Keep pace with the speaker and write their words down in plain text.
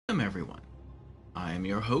Welcome everyone. I am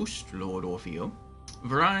your host, Lord Orfeo,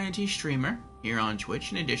 variety streamer here on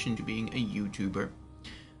Twitch in addition to being a YouTuber.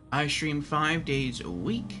 I stream 5 days a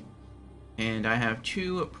week, and I have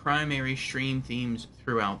 2 primary stream themes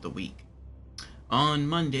throughout the week. On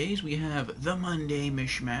Mondays, we have the Monday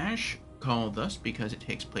Mishmash, called thus because it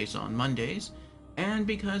takes place on Mondays, and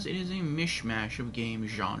because it is a mishmash of game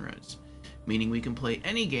genres, meaning we can play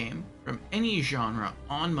any game from any genre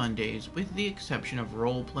on Mondays with the exception of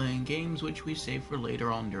role-playing games which we save for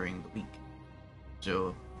later on during the week.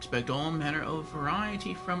 So expect all manner of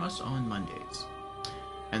variety from us on Mondays.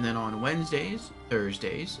 And then on Wednesdays,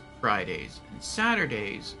 Thursdays, Fridays, and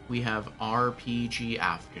Saturdays, we have RPG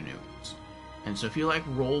afternoons. And so if you like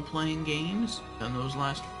role-playing games, then those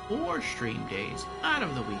last 4 stream days out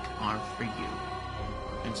of the week are for you.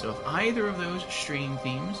 And so if either of those stream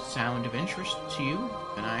themes sound of interest to you,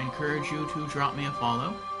 then I encourage you to drop me a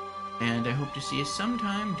follow, and I hope to see you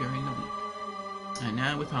sometime during the week. And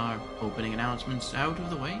now with our opening announcements out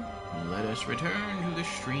of the way, let us return to the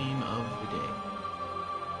stream of the day.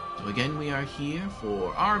 So again, we are here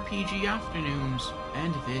for RPG Afternoons,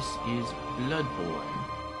 and this is Bloodborne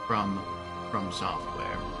from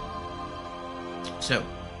Software. So,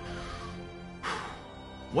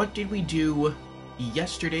 what did we do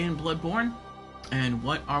yesterday in Bloodborne, and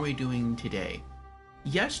what are we doing today?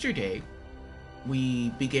 Yesterday, we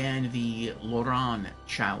began the Loran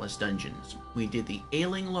Chalice dungeons. We did the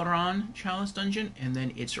Ailing Loran Chalice dungeon, and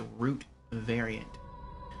then its root variant.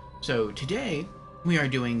 So today, we are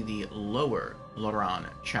doing the lower Loran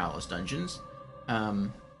Chalice dungeons.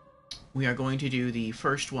 We are going to do the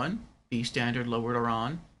first one, the standard lower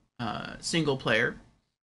Loran, single player.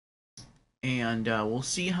 And we'll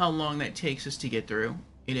see how long that takes us to get through.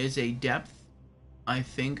 It is a depth, I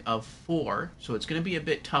think, of 4, so it's going to be a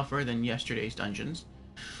bit tougher than yesterday's dungeons.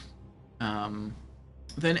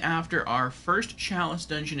 Then after our first Chalice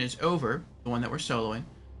dungeon is over, the one that we're soloing,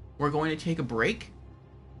 we're going to take a break,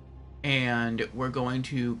 and we're going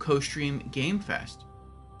to co-stream Game Fest.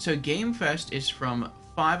 So Game Fest is from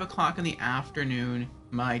 5 o'clock in the afternoon,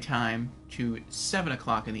 my time, to 7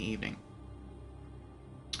 o'clock in the evening.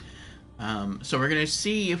 So we're going to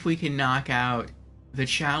see if we can knock out the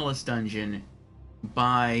Chalice dungeon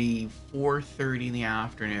by 4:30 in the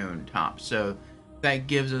afternoon tops. So that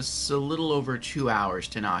gives us a little over 2 hours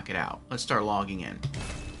to knock it out. Let's start logging in.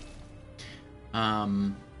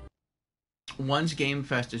 Once Game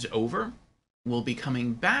Fest is over, we'll be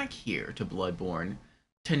coming back here to Bloodborne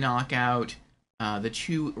to knock out the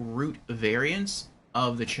 2 root variants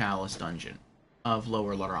of the Chalice dungeon of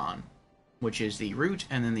Lower Loran, which is the root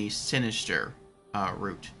and then the sinister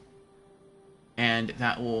root. And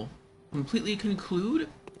that will completely conclude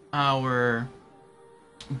our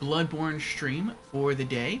Bloodborne stream for the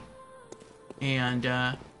day. And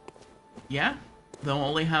yeah, they'll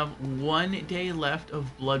only have 1 day left of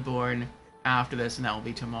Bloodborne after this, and that will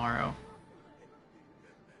be tomorrow.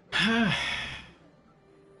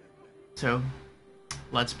 So,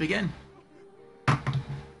 let's begin.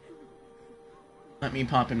 Let me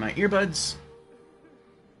pop in my earbuds.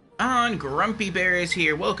 And Grumpy Bear is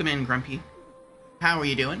here. Welcome in, Grumpy. How are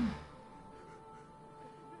you doing?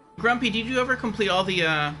 Grumpy, did you ever complete all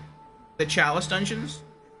the Chalice dungeons?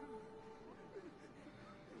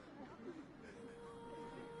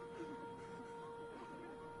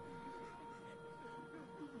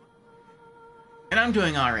 And I'm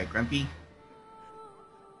doing alright, Grumpy.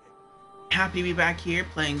 Happy to be back here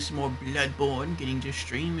playing some more Bloodborne, getting to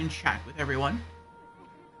stream and chat with everyone.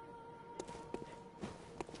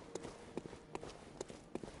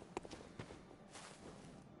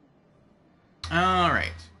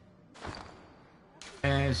 Alright.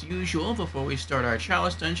 As usual, before we start our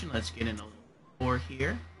Chalice dungeon, let's get in a little more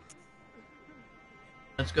here.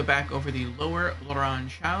 Let's go back over the lower Loran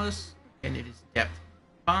Chalice, and it is depth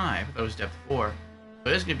 5. I thought it was depth 4. So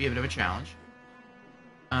it is going to be a bit of a challenge.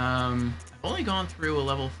 I've only gone through a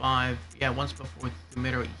level 5, once before the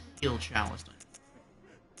Middle Heal Chalice dungeon.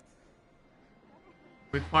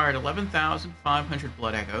 Required 11,500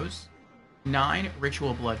 blood echoes, 9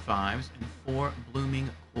 ritual blood 5s, and 4 blooming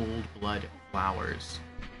cold blood flowers.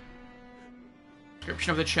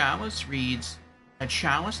 Description of the chalice reads, a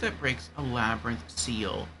chalice that breaks a labyrinth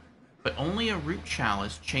seal, but only a root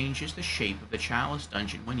chalice changes the shape of the chalice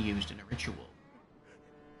dungeon when used in a ritual.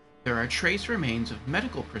 There are trace remains of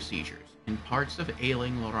medical procedures in parts of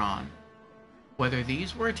Ailing Loran. Whether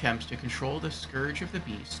these were attempts to control the scourge of the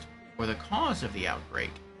beast or the cause of the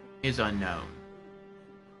outbreak is unknown.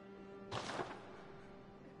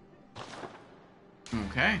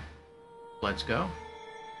 Okay, let's go.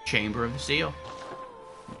 Chamber of the Seal.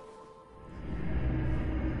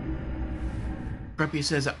 Grumpy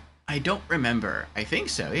says, I don't remember. I think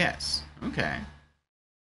so, yes. Okay.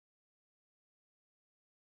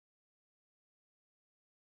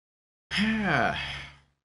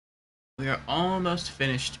 We are almost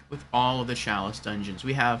finished with all of the Chalice dungeons.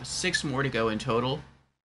 We have 6 more to go in total.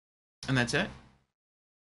 And that's it.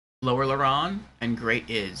 Lower Loran and Great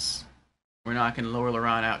Is. We're not going to lower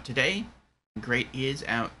Loran out today. Great Is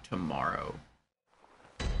out tomorrow.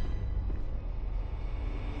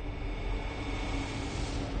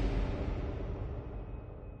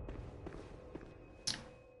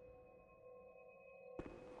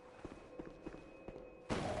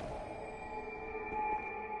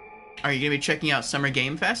 Are you going to be checking out Summer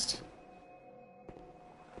Game Fest?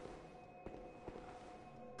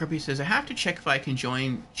 Grumpy says, I have to check if I can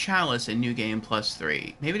join Chalice in New Game Plus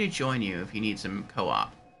 3. Maybe to join you if you need some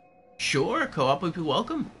co-op. Sure, co-op would be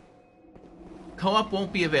welcome. Co-op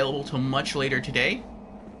won't be available till much later today.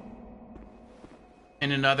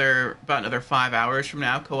 In about another 5 hours from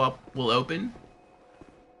now, co-op will open.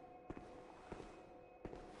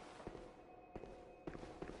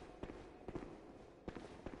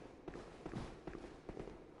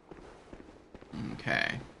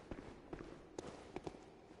 Okay.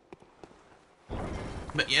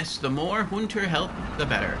 But yes, the more Hunter help, the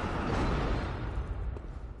better.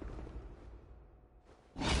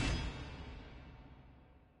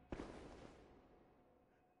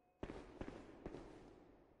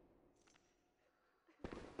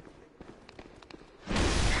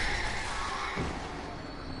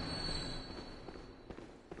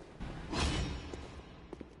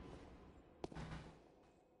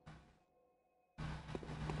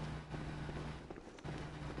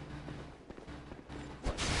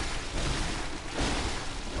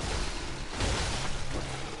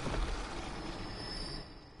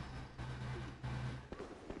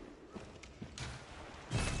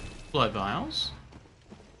 Blood vials.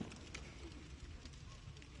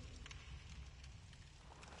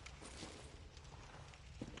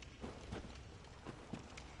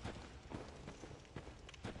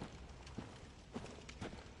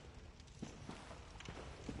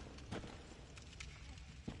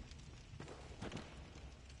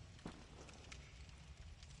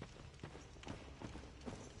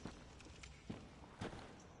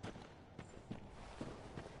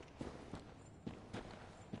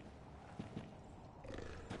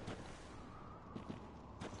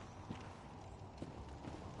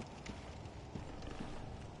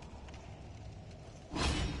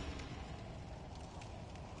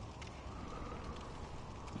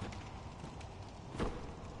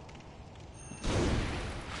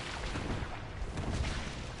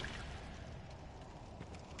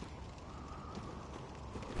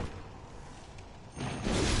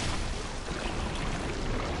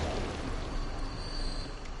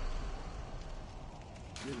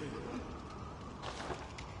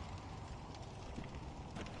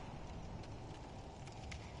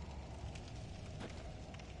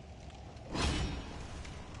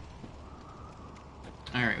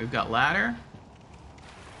 Alright, we've got ladder.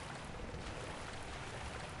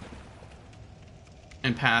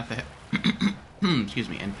 And path ahead. Excuse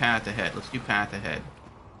me, and path ahead. Let's do path ahead.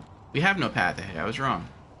 We have no path ahead, I was wrong.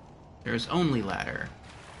 There's only ladder.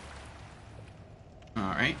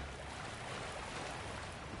 Alright.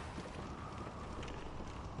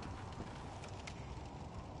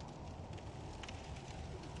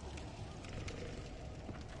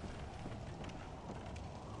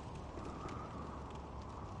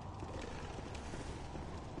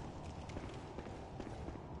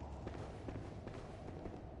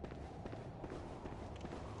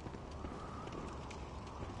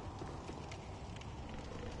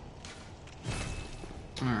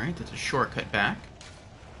 Alright, that's a shortcut back.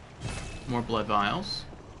 More blood vials.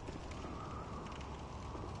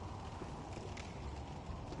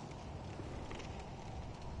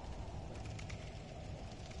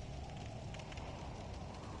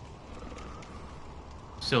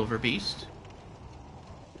 Silver Beast.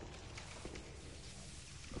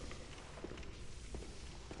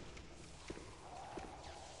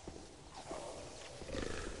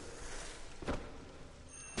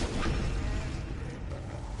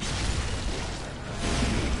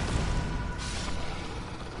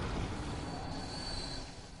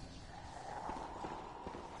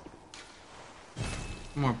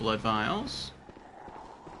 More blood vials.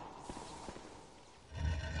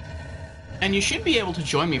 And you should be able to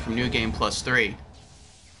join me from New Game Plus 3.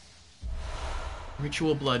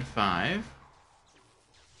 Ritual Blood 5.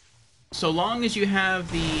 So long as you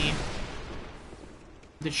have the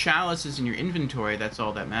chalices in your inventory, that's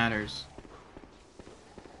all that matters.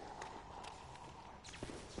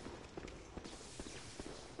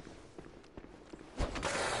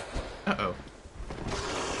 Uh-oh.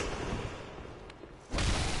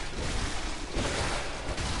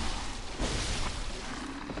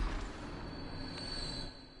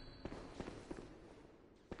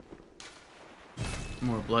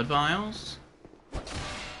 More blood vials.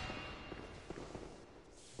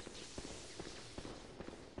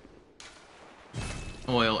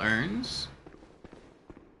 Oil urns.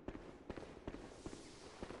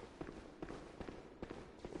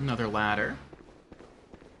 Another ladder.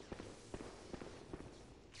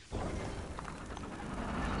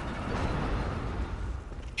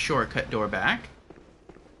 Shortcut door back.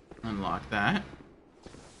 Unlock that.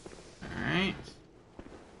 Alright.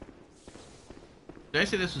 Did I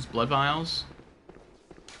say this was blood vials?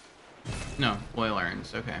 No, oil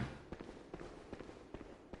urns. Okay.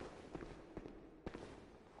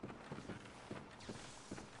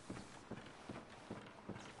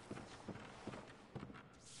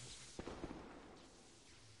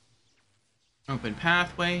 Open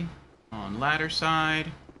pathway on ladder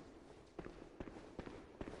side.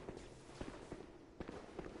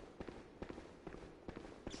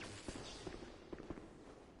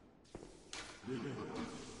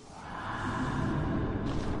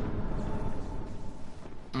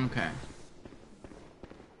 Okay.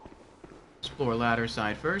 Explore ladder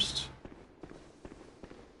side first.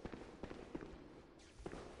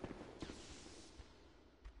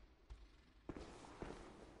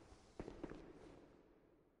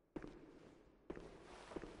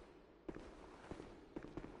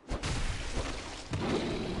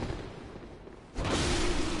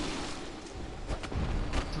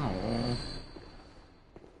 Oh.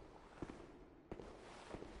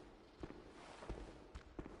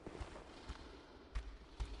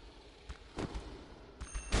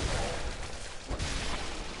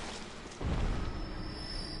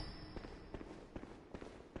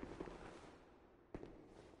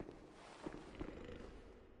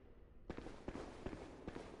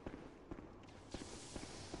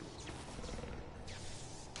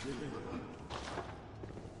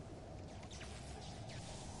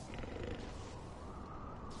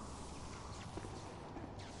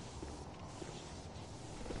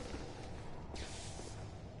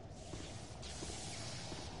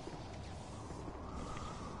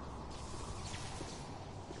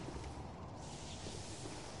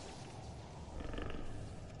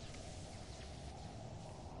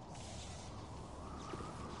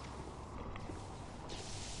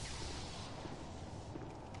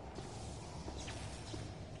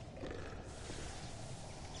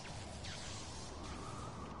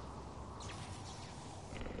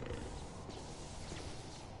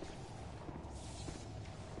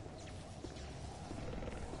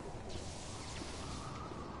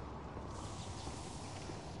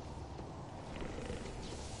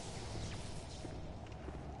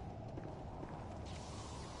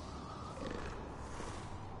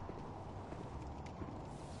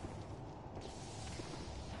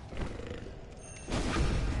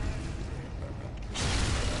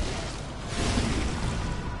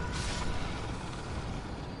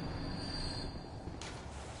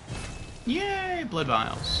 Yay, blood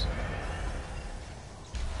vials.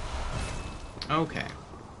 Okay.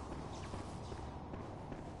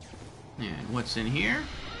 And what's in here?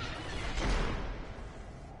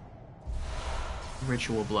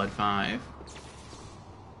 Ritual blood 5.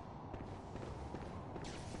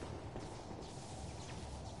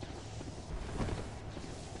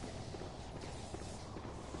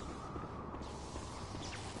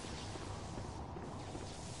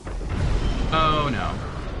 Oh no.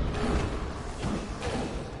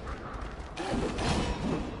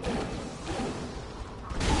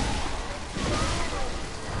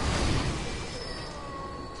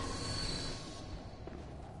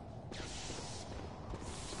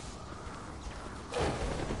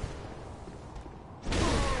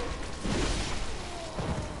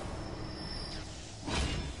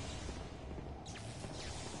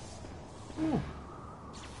 Ooh.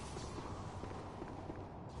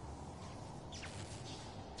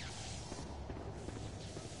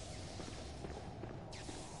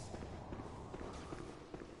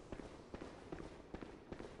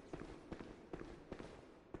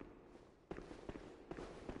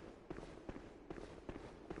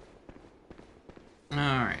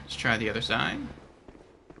 Alright, let's try the other side.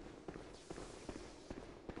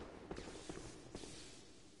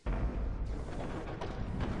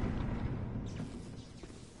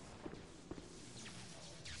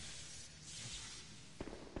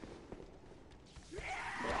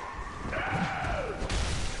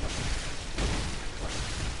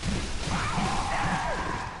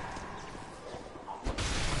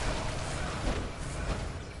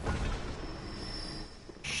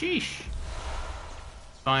 Sheesh.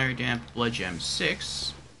 Fire Damp Blood Gem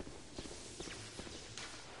 6.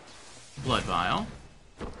 Blood Vial.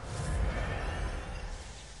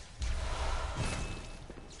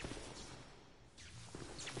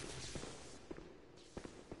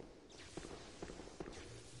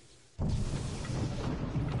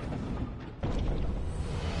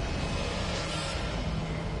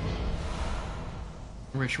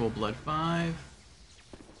 Ritual Blood 5.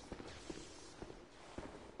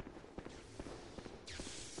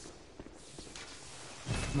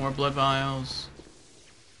 More blood vials.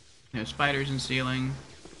 No spiders in ceiling.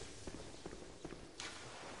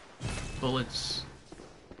 Bullets.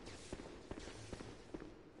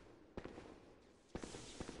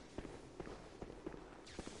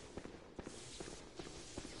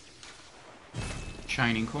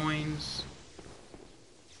 Shining coins.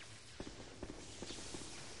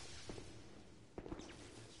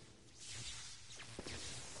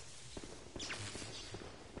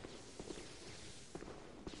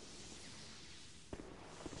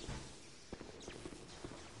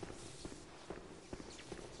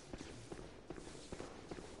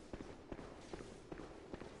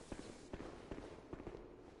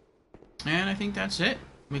 And I think that's it.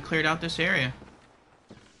 We cleared out this area.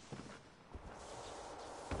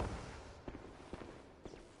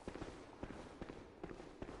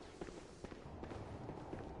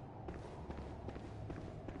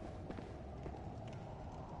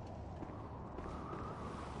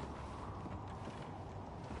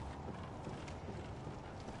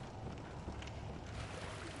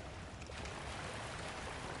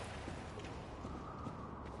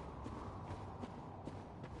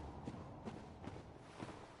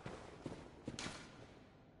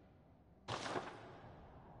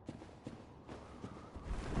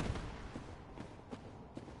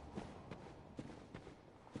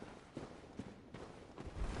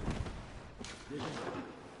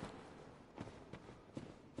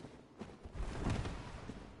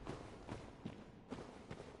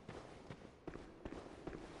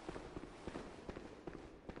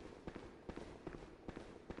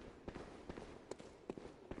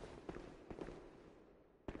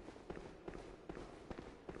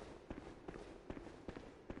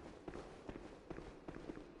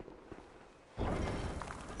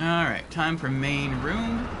 Alright, time for main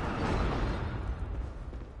room.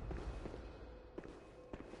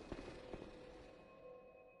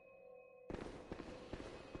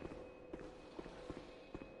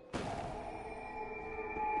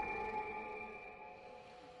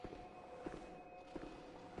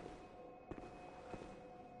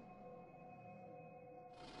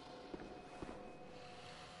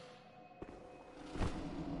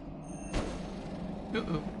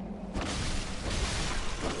 Uh-oh.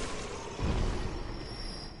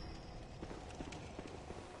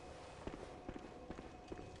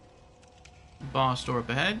 Boss door up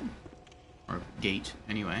ahead. Or gate,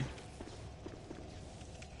 anyway.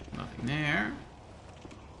 Nothing there.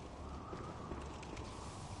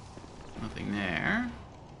 Nothing there.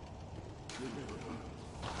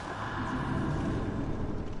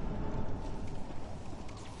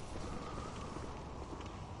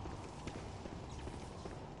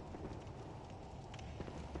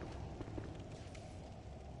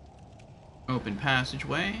 Open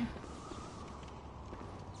passageway.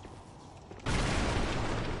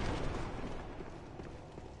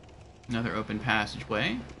 Another open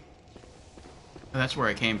passageway. Oh, that's where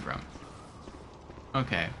I came from.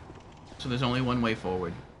 Okay. So there's only one way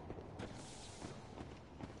forward.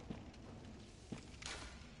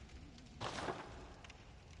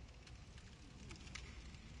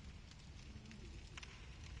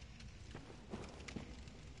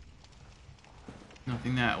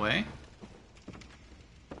 Nothing that way.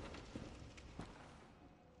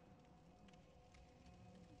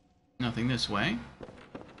 Nothing this way.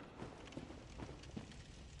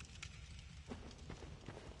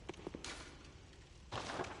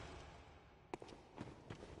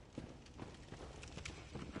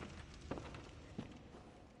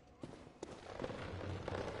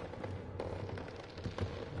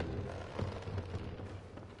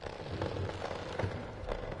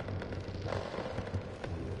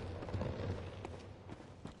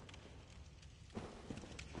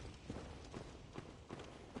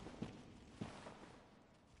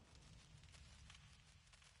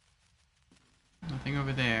 Nothing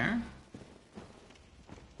over there.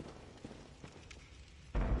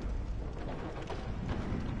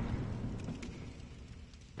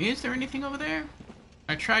 Is there anything over there?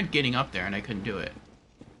 I tried getting up there and I couldn't do it.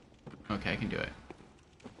 Okay, I can do it.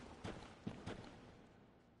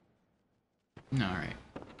 Alright.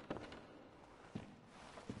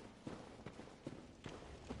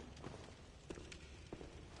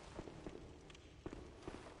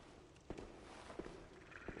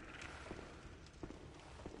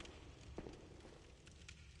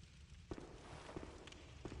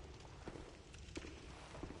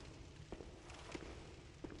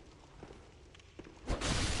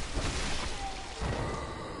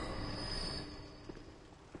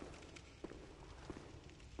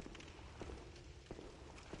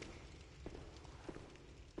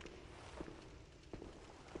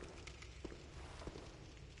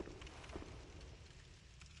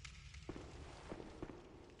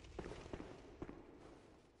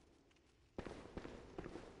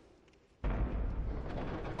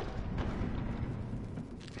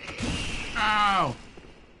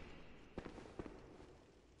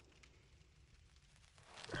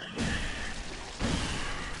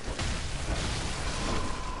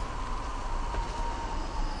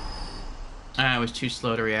 I was too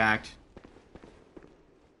slow to react.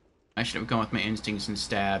 I should have gone with my instincts and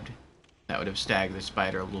stabbed. That would have staggered the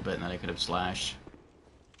spider a little bit, and then I could have slashed.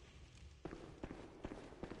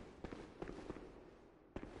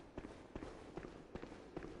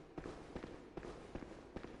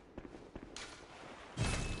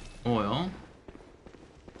 Oil.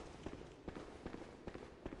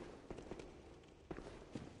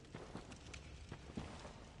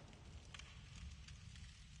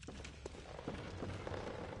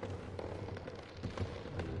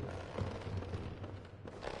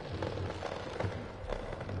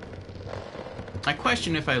 I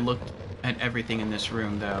question if I looked at everything in this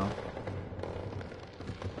room, though.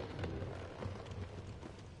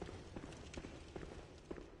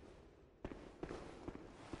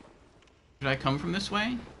 Did I come from this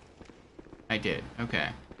way? I did. Okay.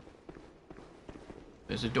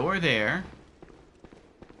 There's a door there.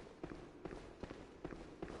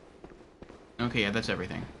 Okay, yeah, that's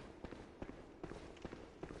everything.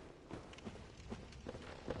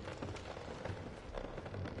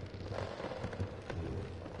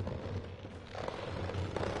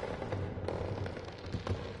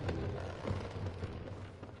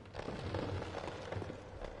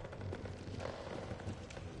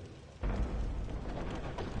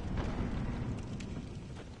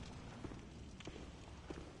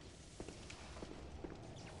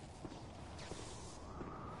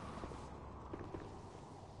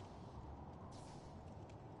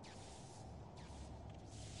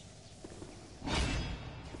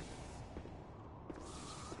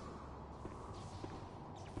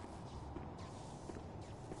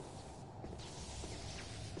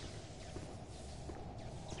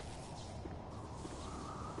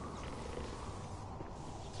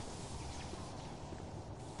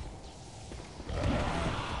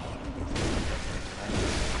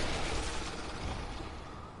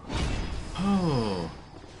 Oh.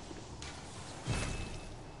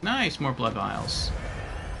 Nice, more blood vials.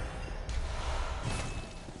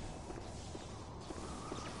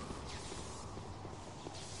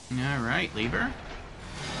 Alright, lever.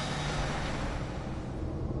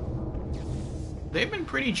 They've been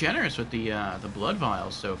pretty generous with the blood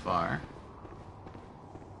vials so far.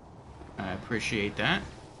 I appreciate that.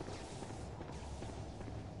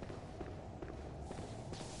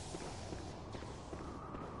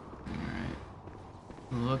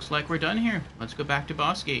 Looks like we're done here. Let's go back to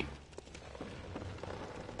Boss Gate.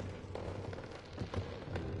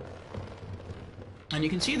 And you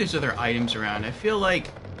can see there's other items around. I feel like...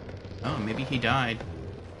 Oh, maybe he died.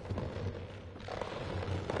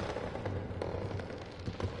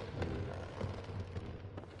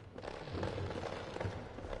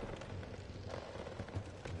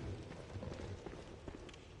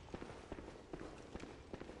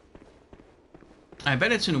 I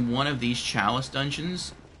bet it's in one of these Chalice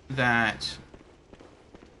dungeons that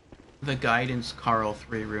the Guidance Carl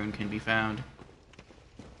 3 rune can be found.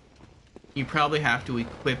 You probably have to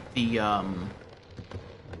equip the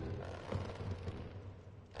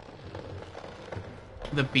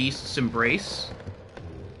Beast's Embrace.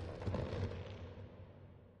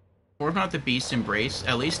 Or if not the Beast's Embrace,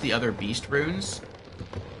 at least the other Beast runes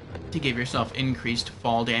to give yourself increased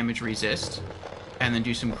fall damage resist. And then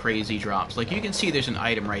do some crazy drops. Like, you can see there's an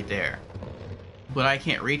item right there. But I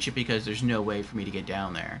can't reach it because there's no way for me to get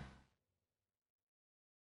down there.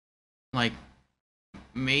 Like,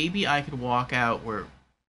 maybe I could walk out where...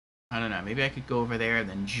 I don't know, maybe I could go over there and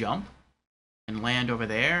then jump. And land over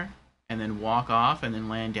there. And then walk off and then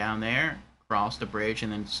land down there. Cross the bridge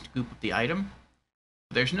and then scoop up the item.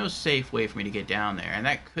 But there's no safe way for me to get down there. And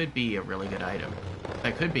that could be a really good item.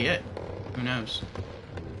 That could be it. Who knows?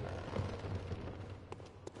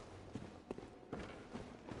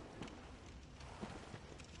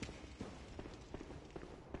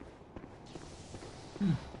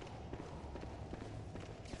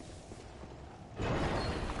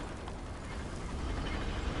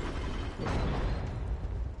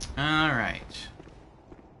 Alright.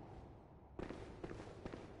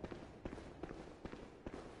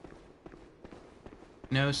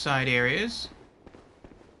 No side areas.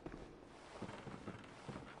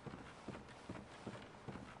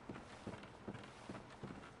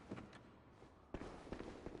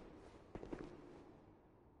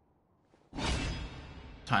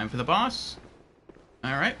 Time for the boss.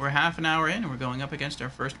 Alright, we're half an hour in and we're going up against our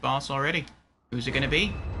first boss already. Who's it gonna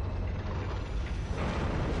be?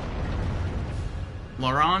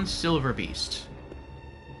 Loran Silver Beast.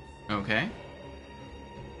 Okay.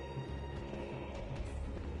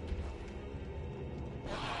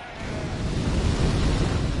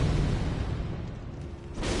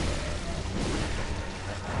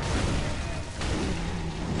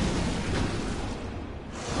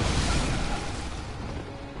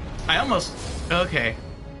 almost... Okay.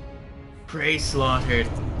 Prey slaughtered.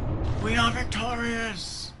 We are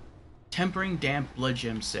victorious! Tempering Damp Blood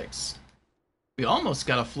Gem 6. We almost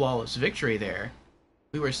got a flawless victory there.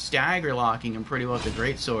 We were stagger locking him pretty well with the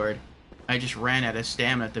greatsword. I just ran out of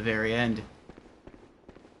stamina at the very end.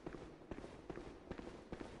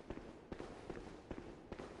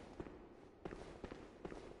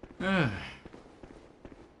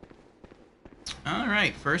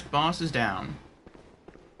 Alright, first boss is down.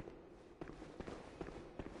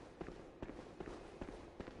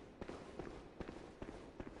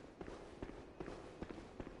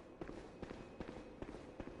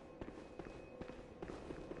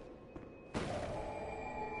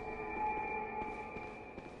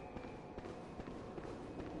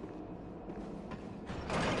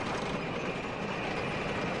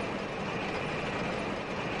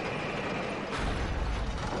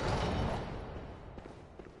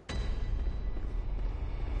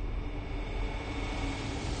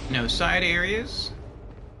 No side areas.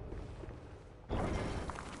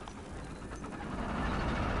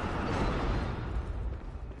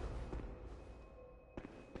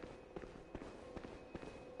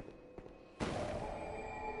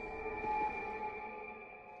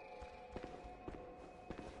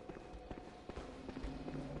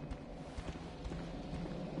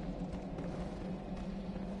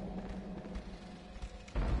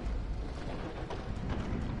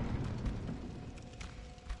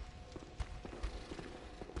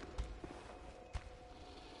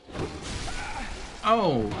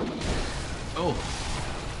 Oh. Oh.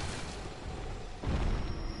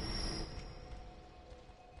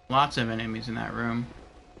 Lots of enemies in that room.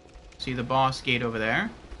 See the boss gate over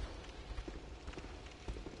there?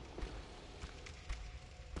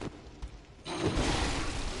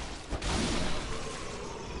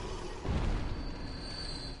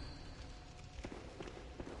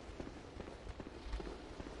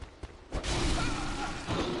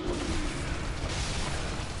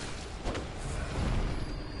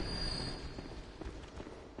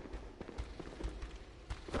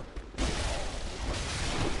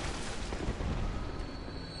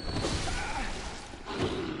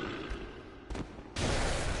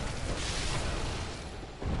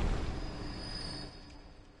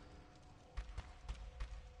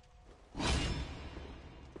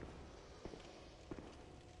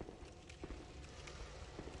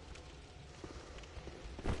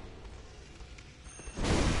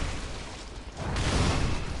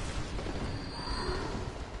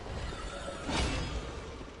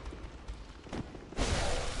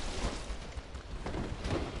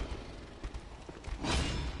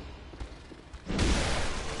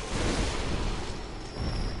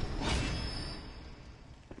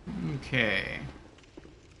 Okay.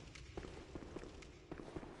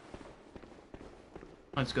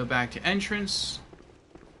 Let's go back to entrance.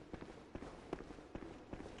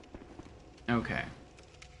 Okay.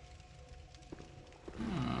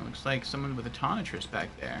 Oh, looks like someone with a tonitrus back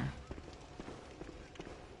there.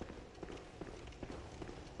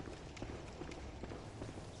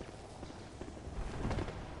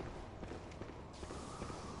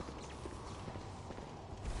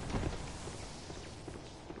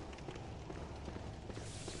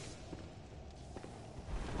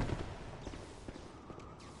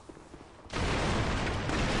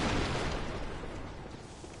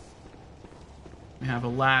 We have a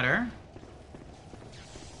ladder.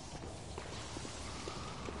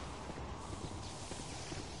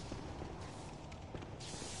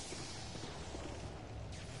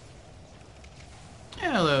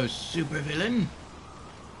 Hello, supervillain.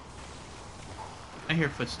 I hear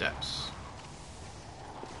footsteps.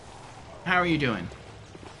 How are you doing?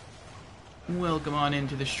 Welcome on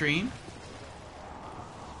into the stream.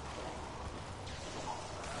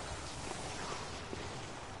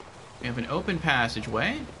 We have an open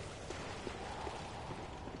passageway.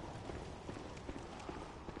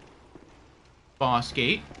 Boss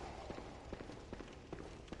gate.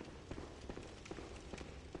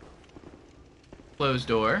 Closed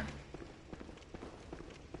door.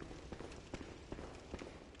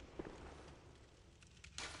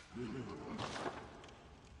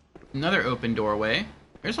 Another open doorway.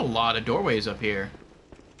 There's a lot of doorways up here.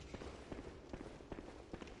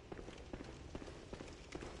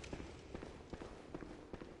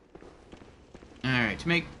 Alright, to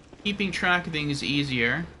make keeping track of things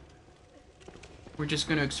easier, we're just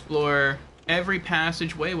going to explore every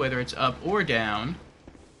passageway, whether it's up or down,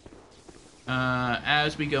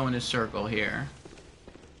 as we go in a circle here.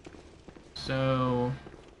 So,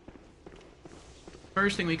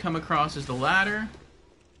 first thing we come across is the ladder.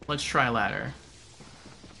 Let's try ladder.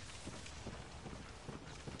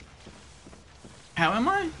 How am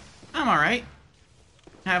I? I'm alright.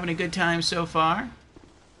 Having a good time so far.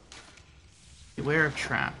 Beware of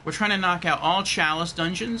trap. We're trying to knock out all Chalice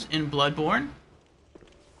dungeons in Bloodborne.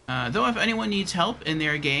 Though if anyone needs help in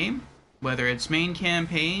their game, whether it's main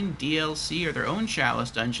campaign, DLC, or their own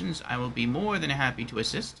Chalice dungeons, I will be more than happy to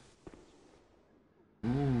assist.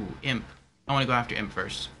 Ooh, Imp. I want to go after Imp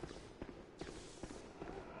first.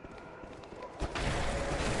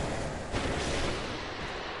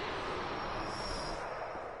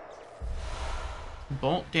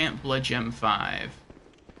 Bolt Damp Blood Gem 5.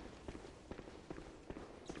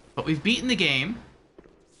 But we've beaten the game.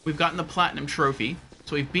 We've gotten the Platinum Trophy.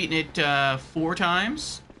 So we've beaten it 4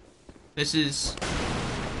 times. This is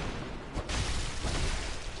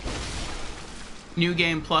New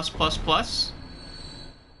Game Plus Plus Plus.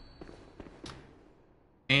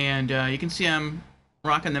 And you can see I'm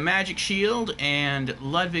rocking the Magic Shield and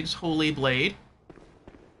Ludwig's Holy Blade.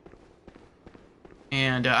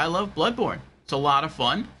 And I love Bloodborne. It's a lot of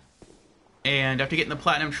fun. And after getting the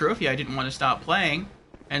Platinum Trophy, I didn't want to stop playing.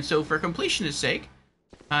 And so for completion's sake,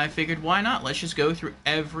 I figured, why not? Let's just go through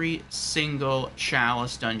every single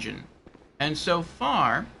Chalice dungeon. And so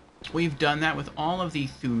far, we've done that with all of the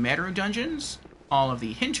Thumeru dungeons, all of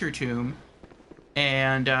the Hintertomb,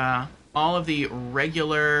 and all of the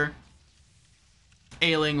regular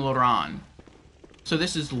Ailing Loran. So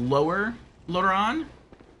this is lower Loran.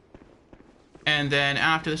 And then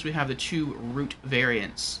after this, we have the 2 route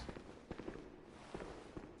variants.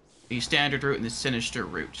 The standard route and the sinister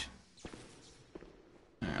route.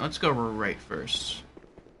 Alright, let's go right first.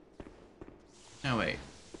 No, wait.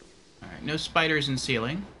 Alright, no spiders in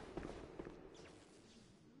ceiling.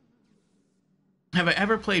 Have I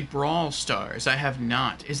ever played Brawl Stars? I have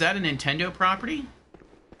not. Is that a Nintendo property?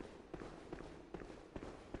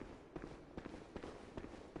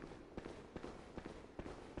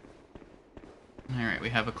 Alright, we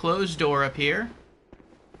have a closed door up here.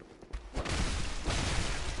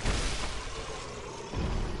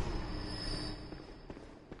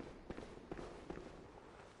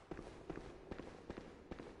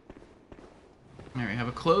 Alright, we have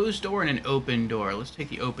a closed door and an open door. Let's take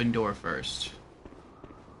the open door first.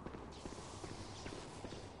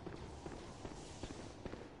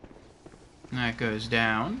 That goes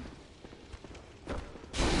down.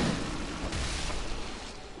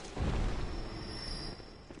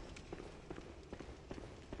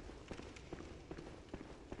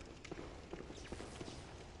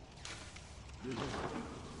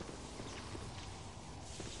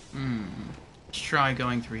 Let's try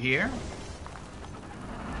going through here.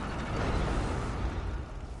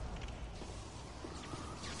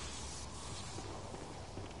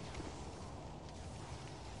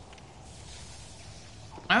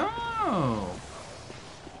 Oh!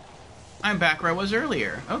 I'm back where I was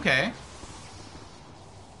earlier. Okay.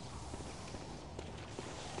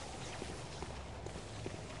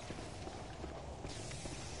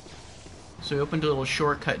 So we opened a little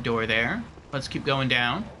shortcut door there. Let's keep going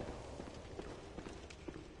down.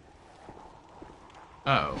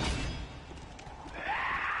 Uh-oh.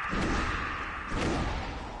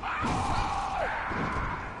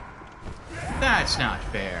 That's not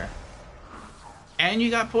fair. And you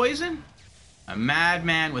got poison? A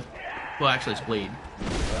madman with... Well, actually, it's bleed.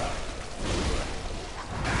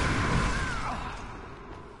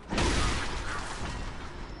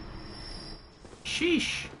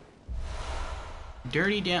 Sheesh.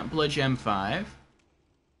 Dirty Damp Blood Gem 5.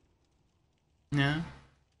 No.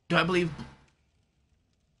 Do I believe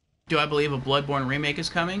a Bloodborne remake is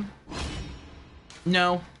coming?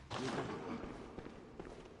 No.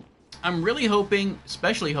 I'm really hoping,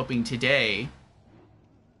 especially hoping today,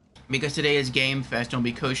 because today is Game Fest, and I'll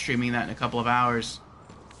be co-streaming that in a couple of hours,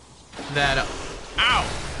 that... Ow!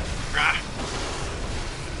 Ah.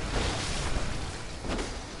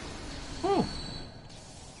 Whew.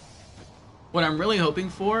 What I'm really hoping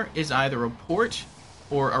for is either a port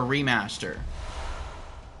or a remaster.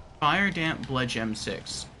 Fire Damp Blood Gem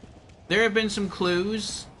 6. There have been some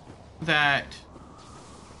clues that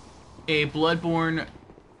a Bloodborne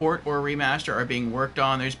port or remaster are being worked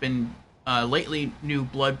on. There's been lately new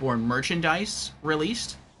Bloodborne merchandise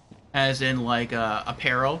released, as in like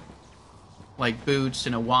apparel, like boots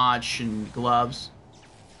and a watch and gloves,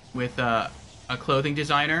 with a clothing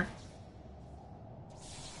designer.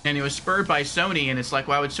 And it was spurred by Sony, and it's like,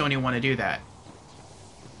 why would Sony want to do that?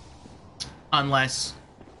 Unless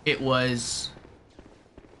it was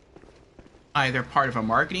either part of a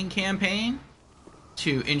marketing campaign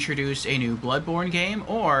to introduce a new Bloodborne game,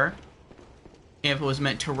 or if it was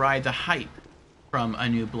meant to ride the hype from a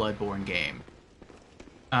new Bloodborne game.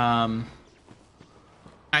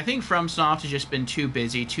 I think FromSoft has just been too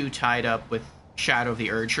busy, too tied up with Shadow of the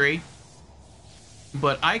Erdtree.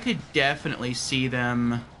 But I could definitely see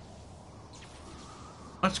them...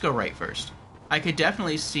 Let's go right first. I could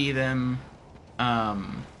definitely see them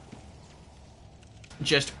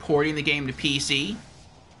just porting the game to PC,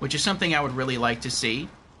 which is something I would really like to see.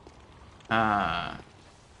 I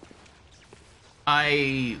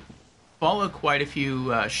follow quite a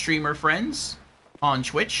few streamer friends on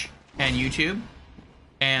Twitch and YouTube,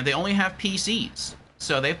 and they only have PCs.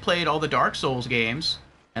 So they've played all the Dark Souls games,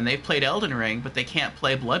 and they've played Elden Ring, but they can't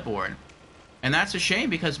play Bloodborne. And that's a shame,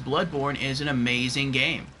 because Bloodborne is an amazing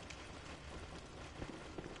game.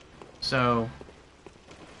 So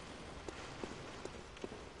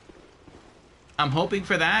I'm hoping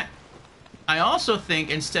for that. I also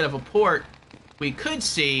think instead of a port, we could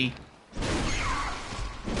see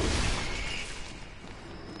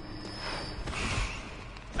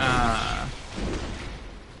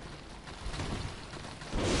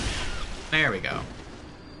there we go.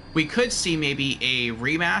 We could see maybe a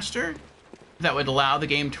remaster that would allow the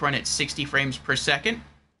game to run at 60 frames per second,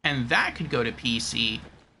 and that could go to PC,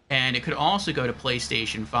 and it could also go to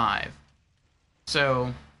PlayStation 5.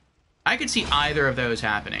 So I could see either of those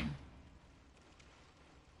happening.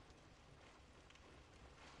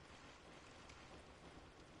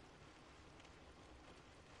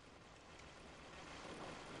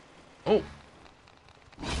 Oh.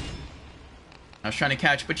 I was trying to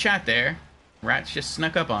catch up a chat there. Rats just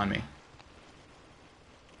snuck up on me.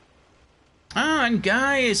 Ah, and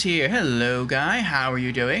Guy is here. Hello, Guy. How are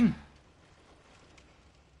you doing?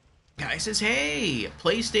 Guy says, hey,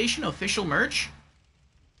 PlayStation official merch?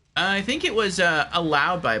 I think it was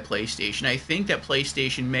allowed by PlayStation. I think that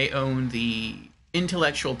PlayStation may own the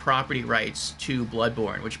intellectual property rights to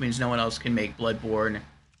Bloodborne, which means no one else can make Bloodborne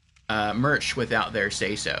merch without their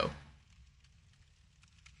say-so.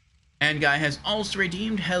 And Guy has also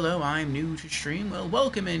redeemed, hello, I'm new to stream. Well,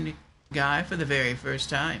 welcome in, Guy, for the very first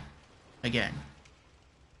time. Again.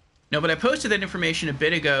 No, but I posted that information a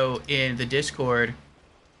bit ago in the Discord,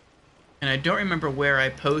 and I don't remember where I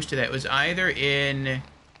posted that. It was either in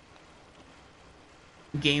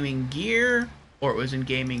Gaming Gear, or it was in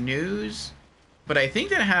Gaming News, but I think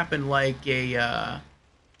that happened like about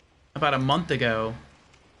a month ago.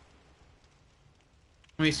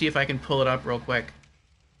 Let me see if I can pull it up real quick.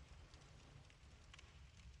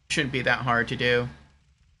 Shouldn't be that hard to do,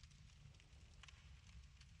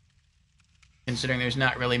 considering there's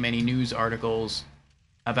not really many news articles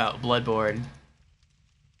about Bloodborne,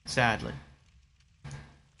 sadly.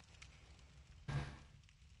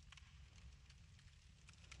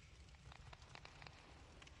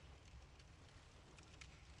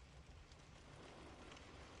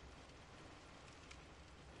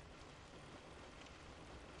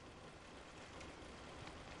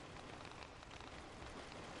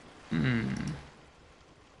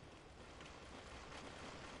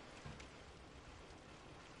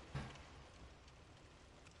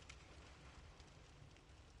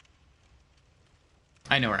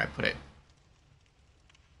 I know where I put it.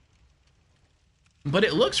 But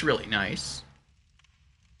it looks really nice.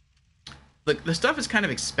 Look, the stuff is kind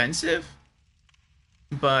of expensive,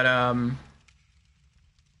 but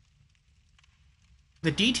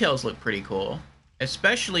the details look pretty cool.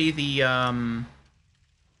 Especially the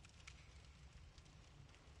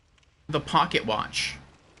pocket watch.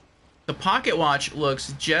 The pocket watch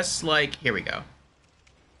looks just like... Here we go.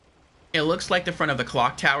 It looks like the front of the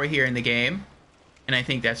clock tower here in the game. And I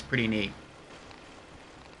think that's pretty neat.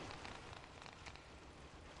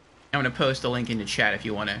 I'm going to post a link in the chat if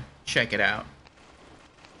you want to check it out.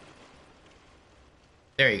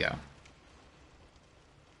 There you go.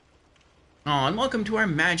 Oh, and welcome to our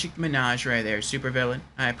magic menage right there, supervillain.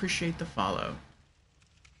 I appreciate the follow.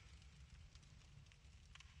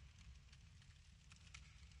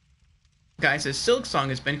 Guy says, Silksong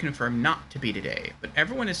has been confirmed not to be today, but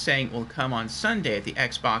everyone is saying it will come on Sunday at the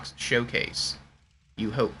Xbox Showcase. You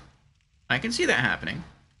hope. I can see that happening.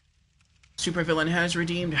 Supervillain has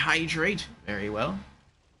redeemed Hydrate. Very well.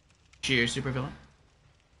 Cheers, Supervillain.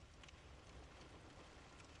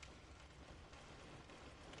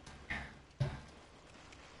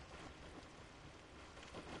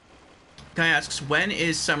 Guy asks, when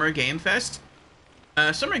is Summer Game Fest?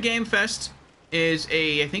 Summer Game Fest is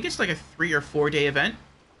I think it's like a 3 or 4 day event.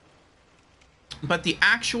 But the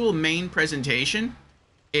actual main presentation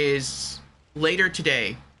is later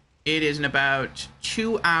today. It is in about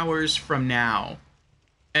 2 hours from now.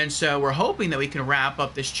 And so we're hoping that we can wrap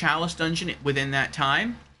up this Chalice dungeon within that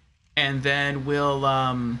time. And then we'll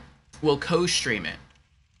co-stream it.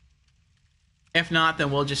 If not,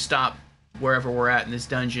 then we'll just stop wherever we're at in this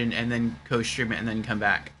dungeon and then co-stream it and then come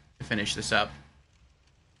back to finish this up.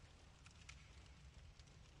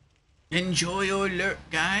 Enjoy your lurk,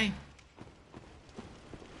 guy.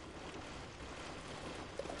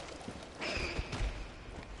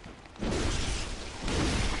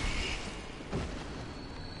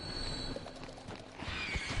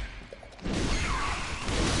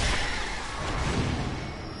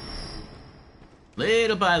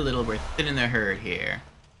 Little by little, we're thinning the herd here.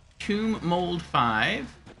 Tomb Mold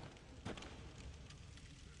 5.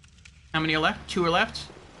 How many are left? 2 are left?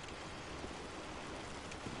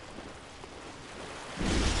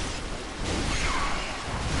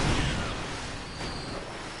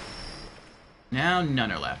 Now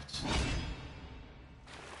none are left.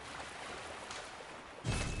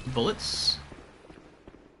 Bullets.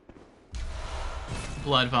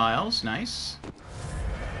 Blood vials, nice.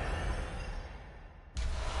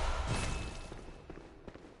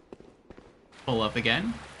 Pull up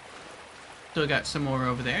again. Still got some more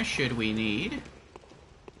over there, should we need.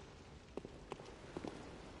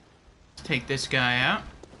 Let's take this guy out.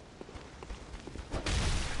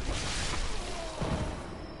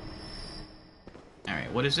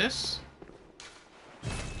 Alright, what is this?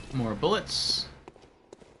 More bullets.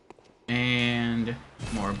 And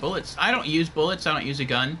more bullets. I don't use bullets, I don't use a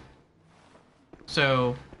gun.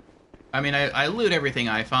 So, I mean, I loot everything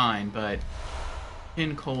I find, but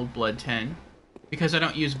in Cold Blood 10. Because I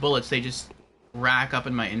don't use bullets, they just rack up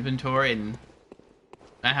in my inventory, and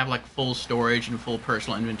I have like full storage and full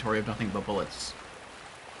personal inventory of nothing but bullets.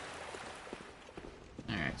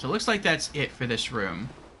 Alright, so it looks like that's it for this room.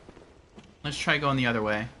 Let's try going the other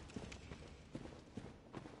way.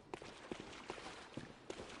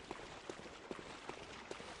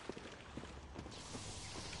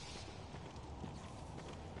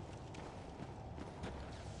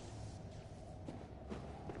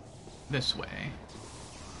 This way.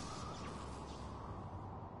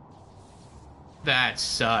 That's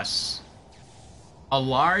sus. A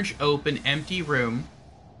large, open, empty room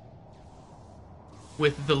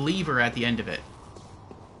with the lever at the end of it.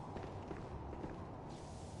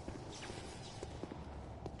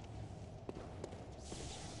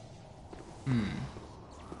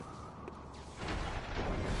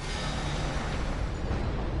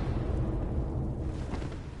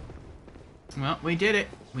 Well, we did it.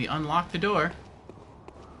 We unlocked the door.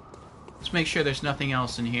 Let's make sure there's nothing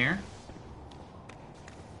else in here.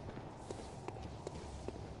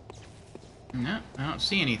 No, I don't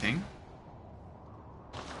see anything.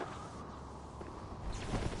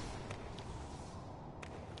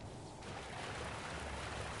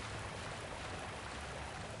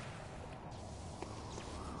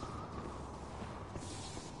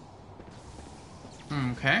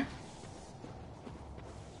 Okay.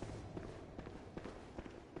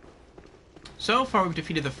 So far, we've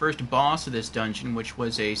defeated the first boss of this dungeon, which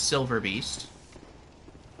was a silver beast.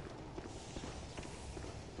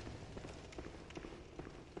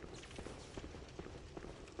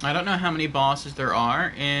 I don't know how many bosses there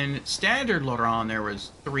are. In standard Loran, there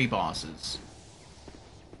was 3 bosses.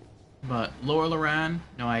 But lower Loran,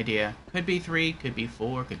 no idea. Could be 3, could be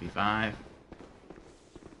 4, could be 5.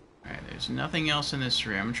 Alright, there's nothing else in this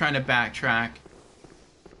room. I'm trying to backtrack.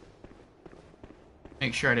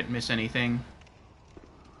 Make sure I didn't miss anything.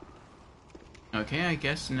 Okay, I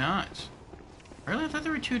guess not. Really, I thought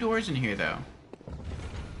there were 2 doors in here, though.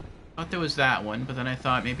 I thought there was that one, but then I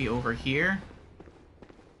thought maybe over here,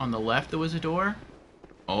 on the left, there was a door.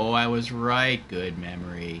 Oh, I was right. Good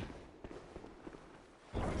memory.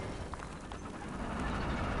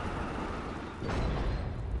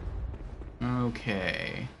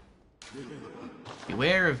 Okay.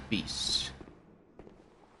 Beware of beasts.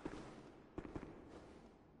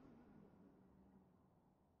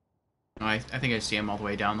 Oh, I think I see him all the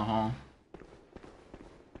way down the hall.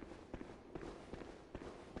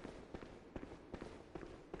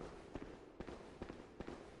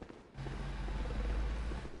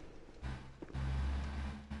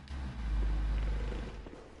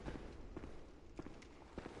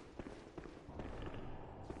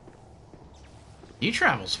 He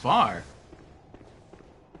travels far.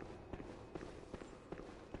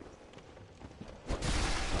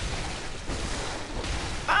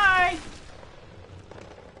 Bye!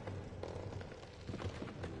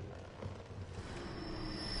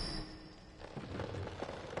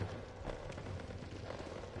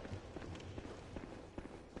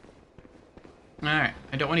 Alright,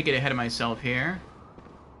 I don't want to get ahead of myself here.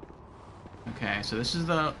 Okay, so this is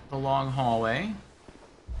the long hallway.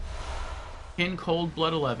 In Cold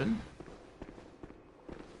Blood 11.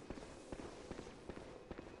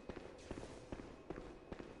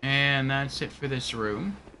 And And that's it for this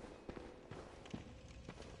room.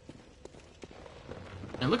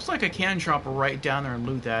 It looks like I can drop right down there and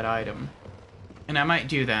loot that item. And I might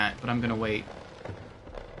do that, but I'm gonna wait.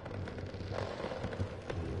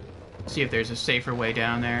 See if there's a safer way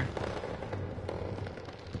down there.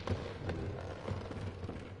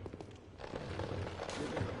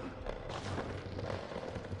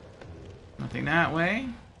 Nothing that way.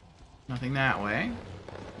 Nothing that way.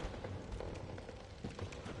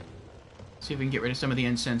 See if we can get rid of some of the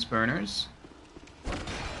incense burners.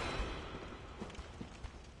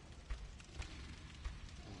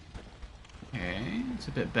 Okay, it's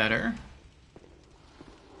a bit better.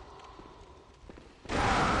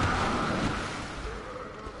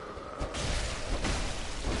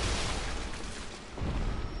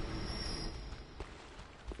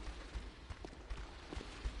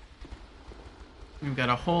 We've got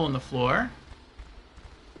a hole in the floor.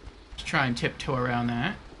 Let's try and tiptoe around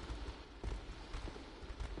that.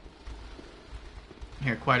 I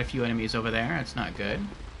hear quite a few enemies over there. That's not good.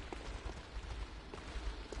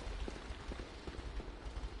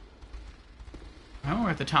 Oh, we're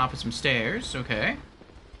at the top of some stairs. Okay.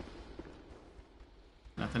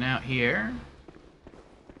 Nothing out here.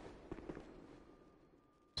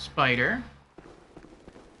 Spider.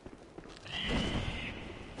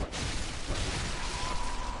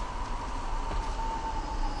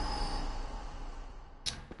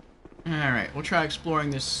 Alright, we'll try exploring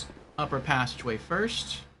this upper passageway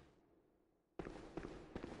first.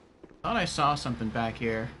 Thought I saw something back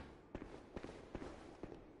here.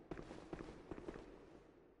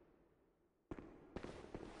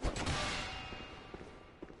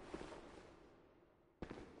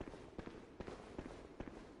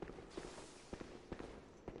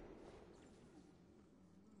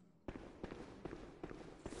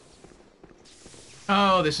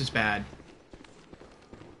 Oh, this is bad.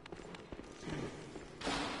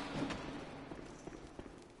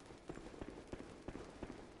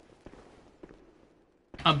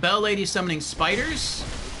 A bell lady summoning spiders?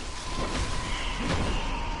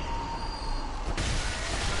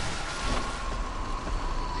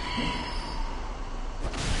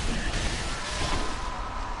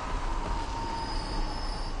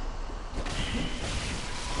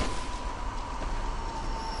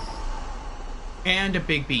 And a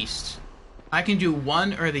big beast. I can do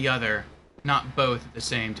one or the other, not both at the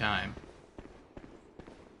same time.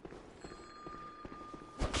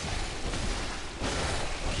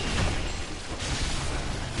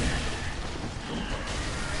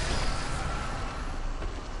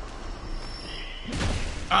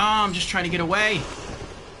 Oh, I'm just trying to get away.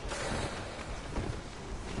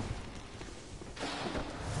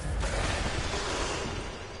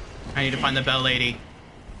 I need to find the bell lady.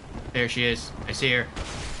 There she is. I see her.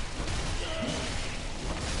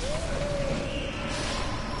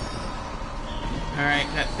 Alright,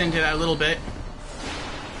 that thinned it out a little bit.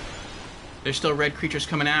 There's still red creatures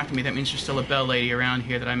coming after me. That means there's still a bell lady around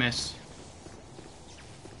here that I missed.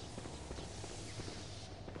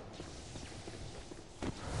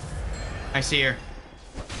 I see her.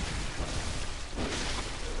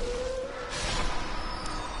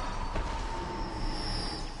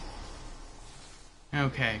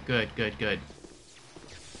 Okay, good, good, good.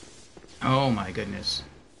 Oh my goodness.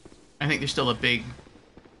 I think there's still a big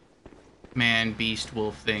man, beast,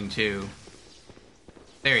 wolf thing too.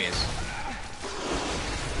 There he is.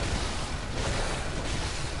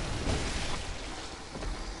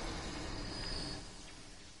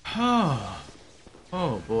 Oh.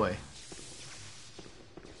 Oh boy.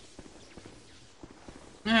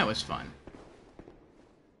 That was fun.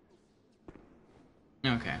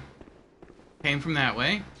 Okay. Came from that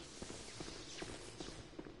way.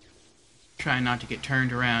 Try not to get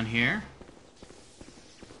turned around here.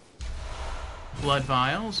 Blood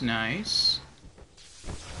vials, nice.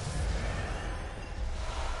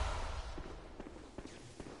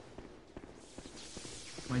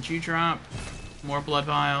 What'd you drop? More blood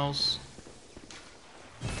vials.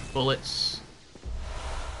 Bullets.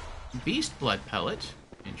 Beast blood pellet.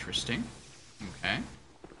 Interesting. Okay.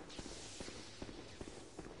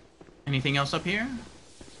 Anything else up here?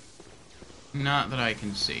 Not that I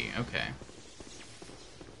can see. Okay.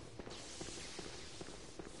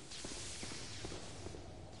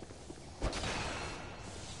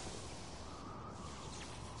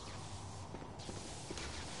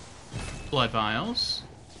 Blood vials.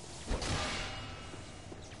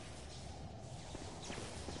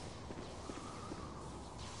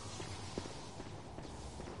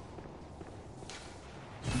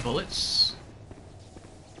 Bullets.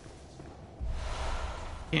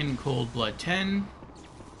 In cold blood 10.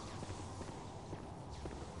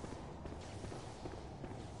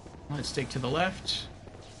 Let's stick to the left.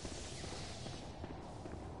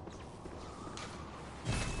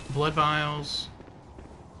 Blood vials.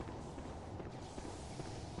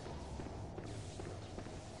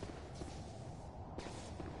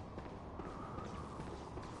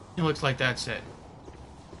 It looks like that's it.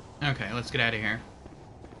 Okay, let's get out of here.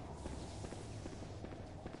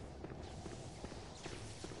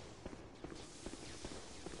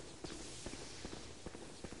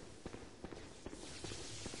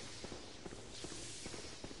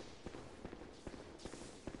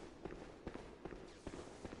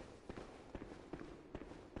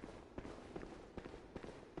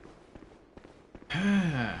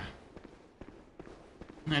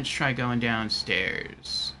 Let's try going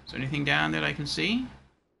downstairs. Is there anything down that I can see?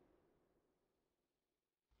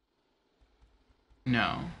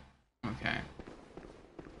 No. Okay.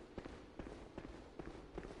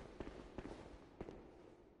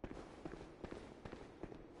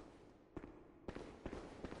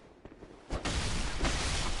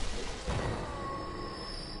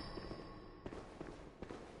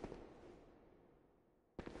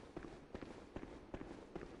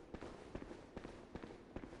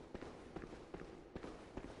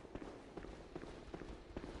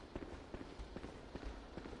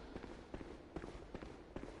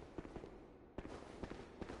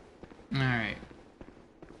 Alright.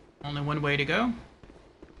 Only one way to go?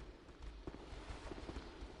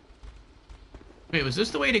 Wait, was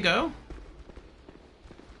this the way to go?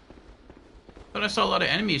 Thought I saw a lot of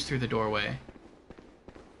enemies through the doorway.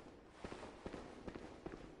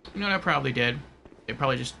 You know what I probably did? They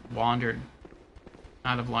probably just wandered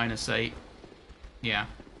out of line of sight. Yeah.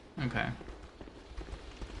 Okay.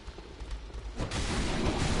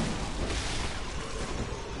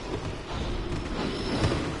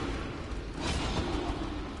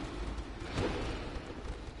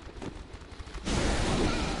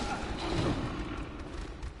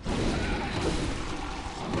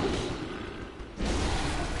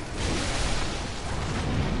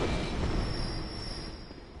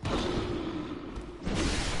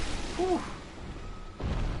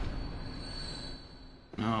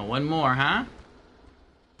 Oh, one more, huh?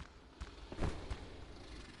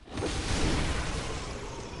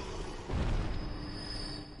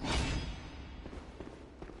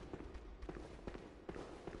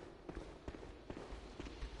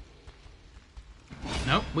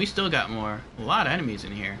 Nope, we still got more. A lot of enemies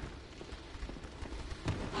in here.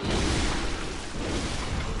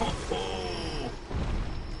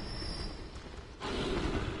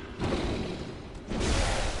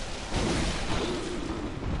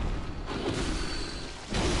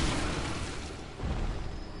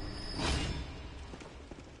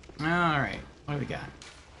 Alright, what do we got?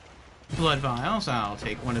 Blood vials, I'll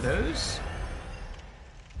take one of those.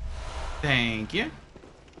 Thank you.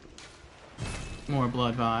 More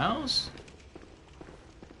blood vials.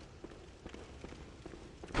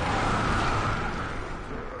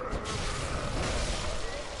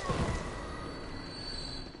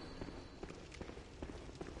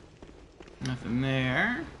 Nothing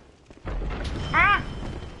there. Ah!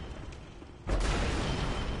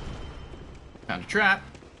 Found a trap.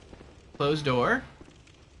 Closed door.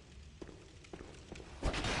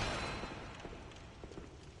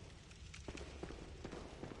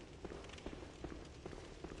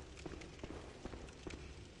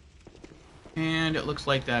 And it looks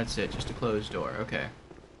like that's it, just a closed door. Okay.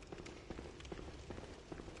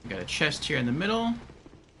 We got a chest here in the middle.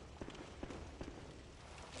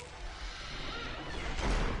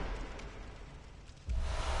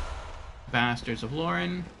 Bastards of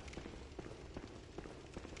Loran.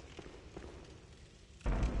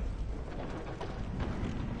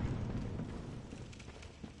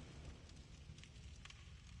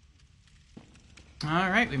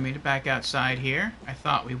 Alright, we made it back outside here. I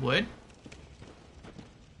thought we would.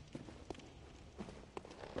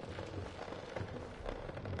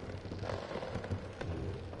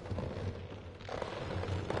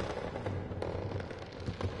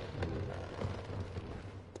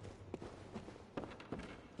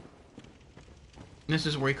 This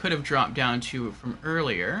is where we could have dropped down to from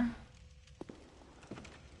earlier.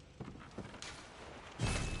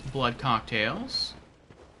 Blood cocktails.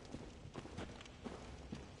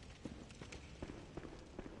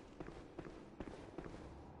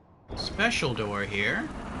 Special door here.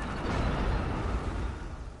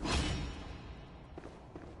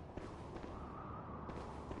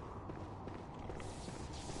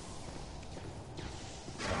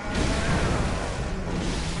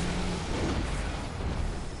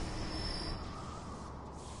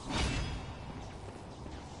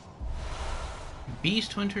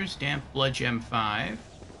 Beast Hunter's Damp Blood Gem 5.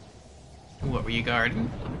 What were you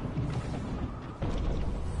guarding?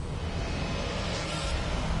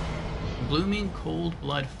 Blooming cold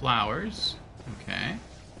blood flowers. Okay.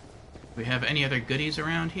 Do we have any other goodies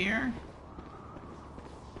around here?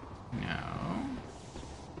 No.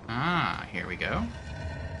 Ah, here we go.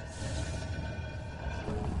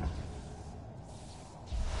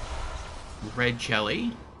 Red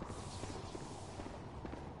jelly.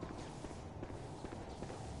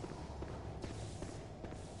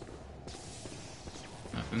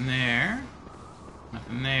 Nothing there.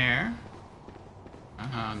 Nothing there.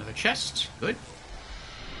 Another chest. Good.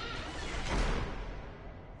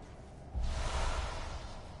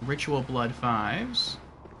 Ritual blood 5s.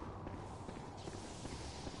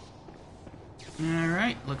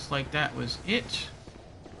 Alright, looks like that was it.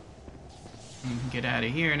 We can get out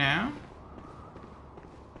of here now.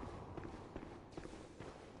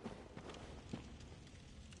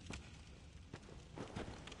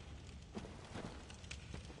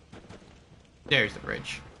 There's the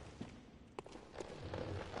bridge.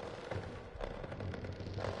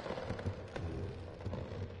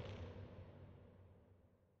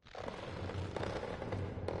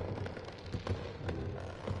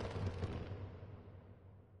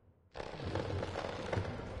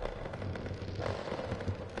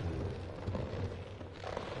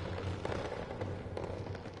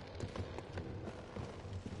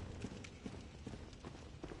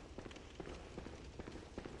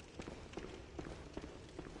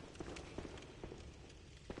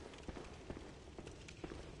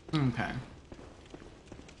 Okay.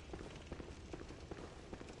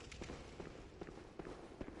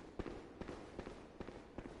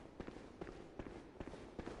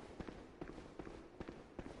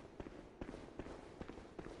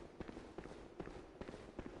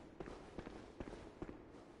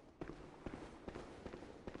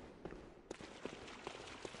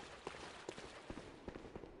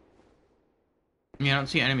 Yeah, I don't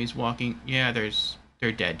see enemies walking. Yeah,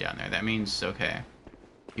 they're dead down there. That means, okay.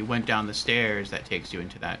 You went down the stairs, that takes you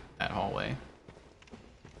into that hallway.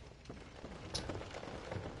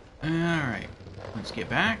 Alright, let's get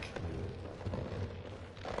back.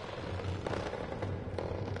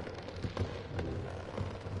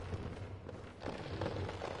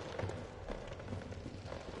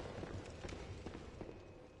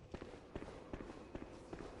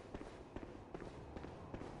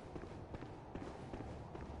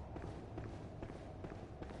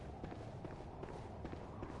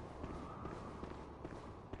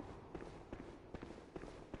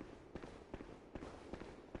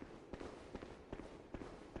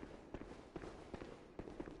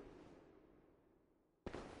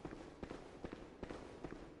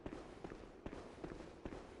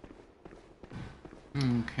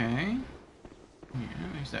 Okay. Yeah,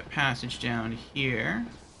 there's that passage down here.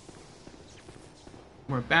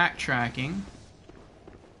 We're backtracking.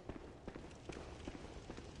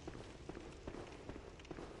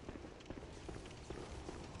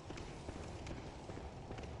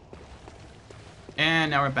 And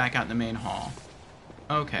now we're back out in the main hall.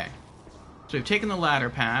 Okay. So we've taken the ladder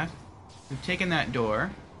path. We've taken that door.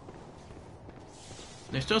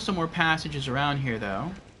 There's still some more passages around here,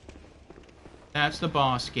 though. That's the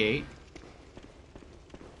boss gate.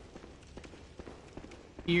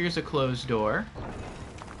 Here's a closed door.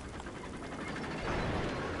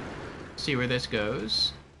 See where this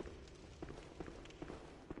goes.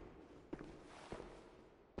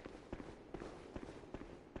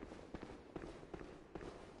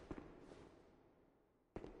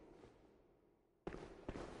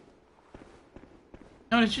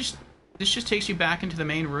 No, this just takes you back into the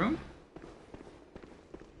main room.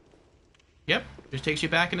 Yep, just takes you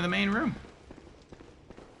back into the main room.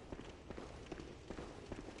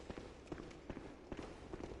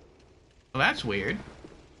 Well, that's weird.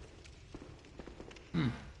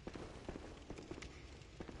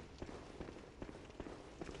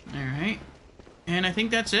 Alright. And I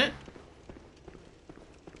think that's it.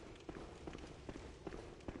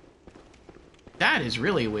 That is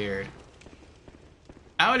really weird.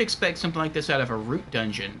 I would expect something like this out of a root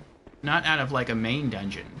dungeon, not out of like a main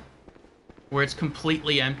dungeon, where it's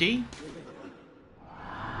completely empty.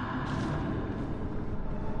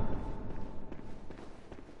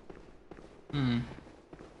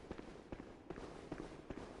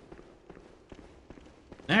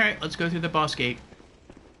 Alright, let's go through the boss gate.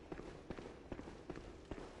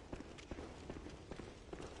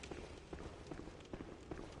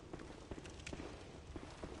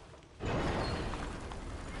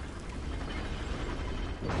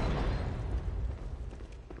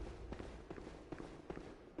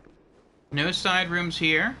 No side rooms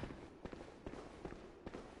here.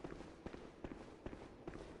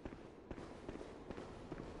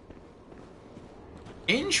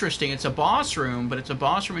 Interesting. It's a boss room, but it's a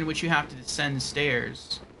boss room in which you have to descend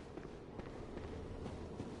stairs.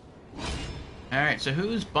 Alright, so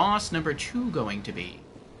who's boss number 2 going to be?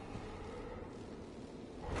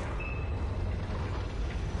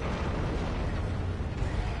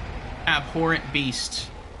 Abhorrent Beast.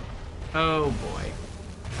 Oh boy.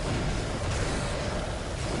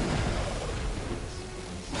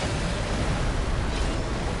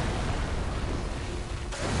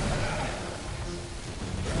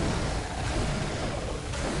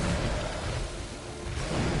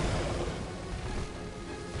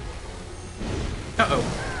 Uh-oh.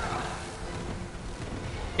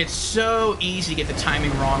 It's so easy to get the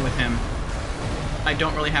timing wrong with him. I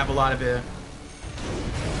don't really have a lot of it.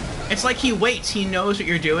 It's like he waits, he knows what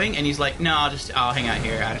you're doing, and he's like, no, I'll hang out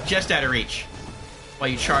here, just out of reach, while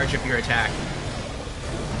you charge up your attack.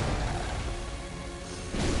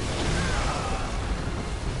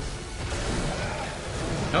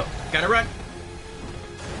 Oh, gotta run.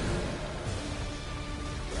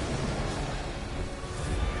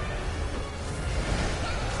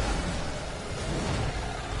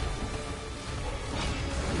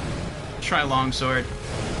 Try longsword.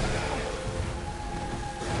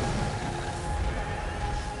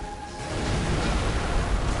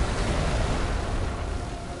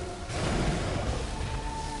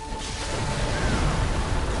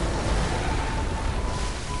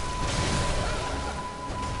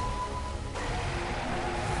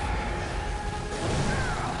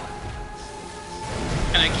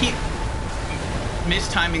 And I keep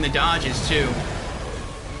mistiming the dodges too.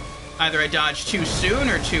 Either I dodge too soon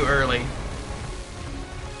or too early.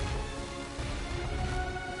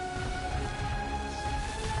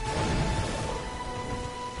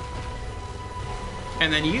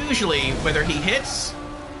 And then usually, whether he hits,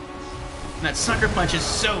 that sucker punch is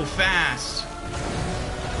so fast.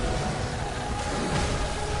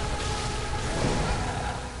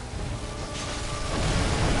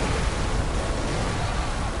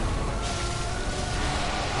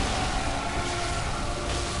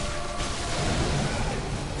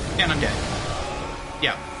 And I'm dead.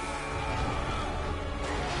 Yeah.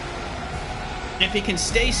 If he can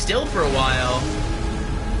stay still for a while,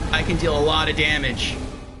 I can deal a lot of damage,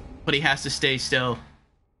 but he has to stay still.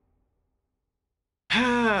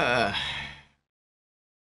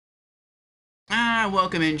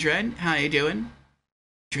 Welcome in, Dread. How you doing?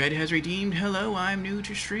 Dread has redeemed. Hello, I'm new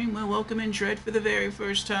to stream. Well, welcome in, Dread, for the very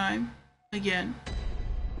first time. Again.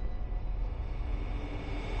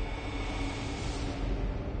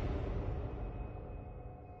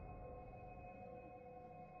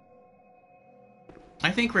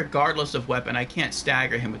 I think regardless of weapon, I can't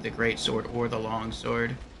stagger him with the greatsword or the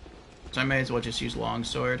longsword. So I may as well just use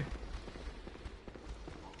longsword.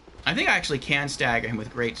 I think I actually can stagger him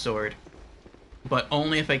with greatsword, but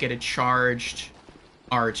only if I get a charged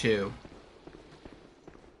R2.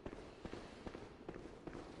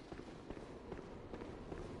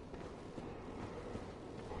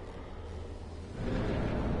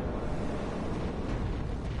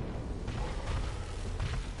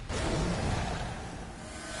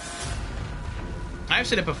 I've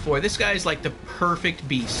said it before, this guy is like the perfect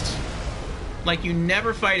beast. Like, you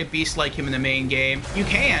never fight a beast like him in the main game. You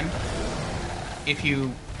can, if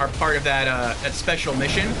you are part of that, that special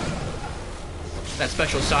mission. That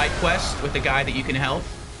special side quest with the guy that you can help.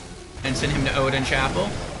 And send him to Odin Chapel.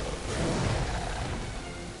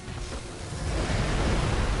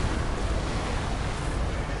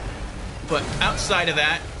 But outside of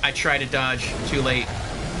that, I try to dodge too late.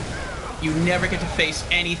 You never get to face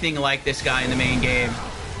anything like this guy in the main game.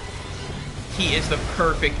 He is the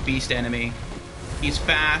perfect beast enemy. He's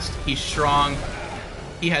fast, he's strong,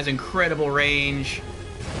 he has incredible range.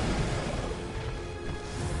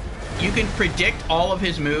 You can predict all of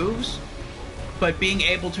his moves, but being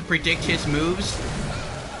able to predict his moves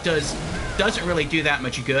doesn't really do that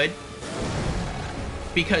much good,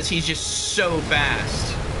 because he's just so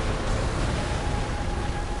fast.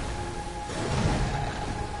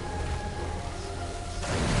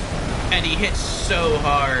 And he hits so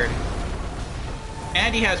hard.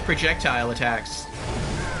 And he has projectile attacks.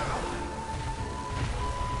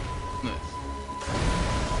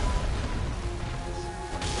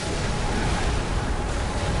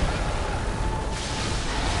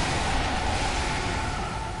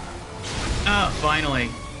 Oh, finally.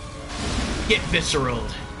 Get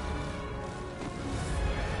visceraled.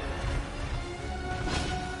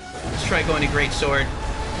 Let's try going to greatsword.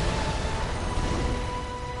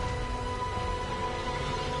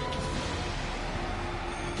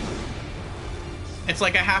 It's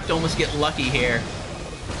like I have to almost get lucky here.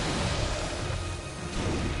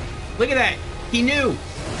 Look at that. He knew!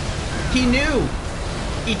 He knew!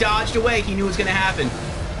 He dodged away. He knew it was going to happen.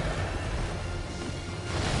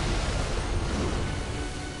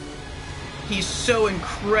 He's so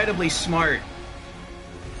incredibly smart.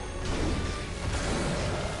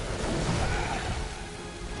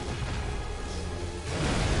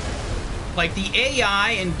 Like, the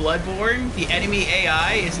AI in Bloodborne, the enemy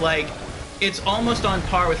AI is like, it's almost on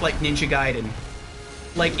par with, like, Ninja Gaiden.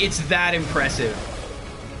 Like, it's that impressive.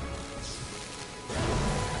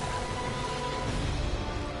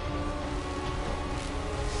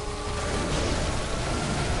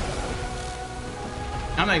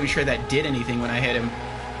 I'm not even sure that did anything when I hit him.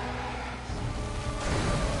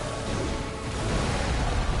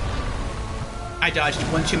 I dodged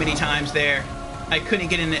one too many times there. I couldn't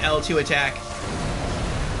get in the L2 attack.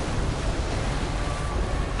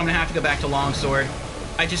 I'm gonna have to go back to Longsword.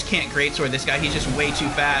 I just can't Greatsword this guy. He's just way too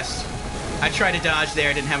fast. I tried to dodge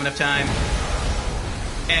there, didn't have enough time.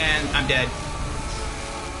 And I'm dead.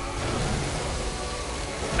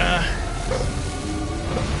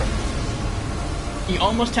 You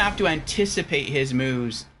almost have to anticipate his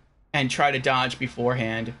moves and try to dodge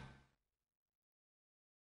beforehand.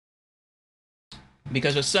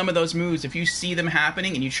 Because with some of those moves, if you see them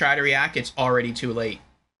happening and you try to react, it's already too late.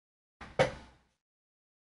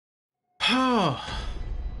 Oh.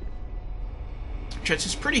 Dredge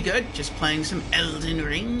is pretty good. Just playing some Elden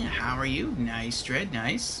Ring. How are you? Nice, Dred.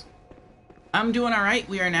 Nice. I'm doing alright.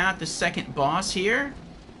 We are now at the second boss here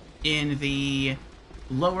in the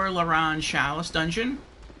Lower Loran Chalice dungeon.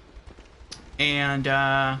 And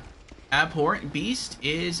Abhorrent Beast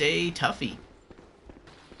is a toughie.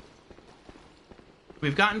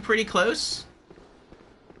 We've gotten pretty close.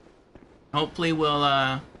 Hopefully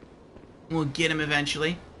we'll get him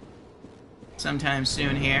eventually. Sometime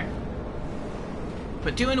soon here.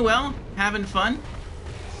 But doing well, having fun.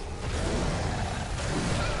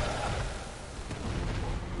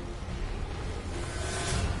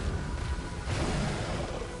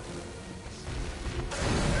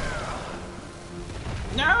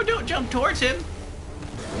 No, don't jump towards him.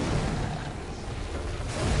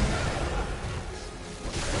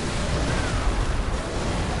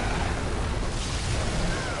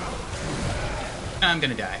 I'm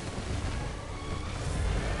gonna die.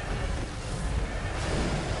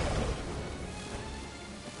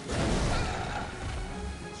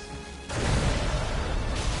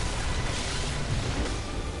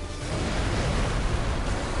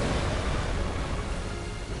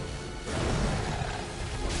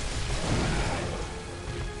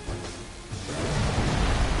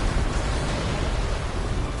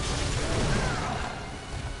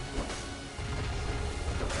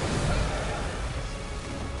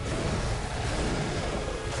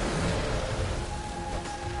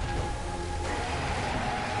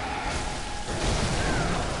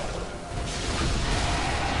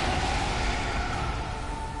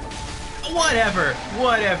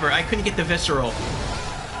 Whatever. I couldn't get the visceral.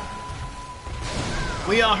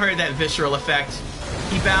 We all heard that visceral effect.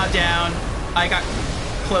 He bowed down. I got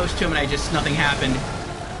close to him and nothing happened.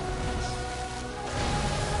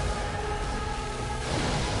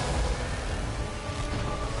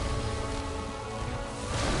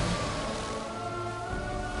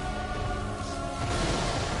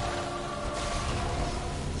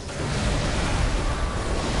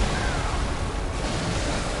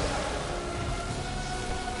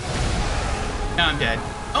 I'm dead.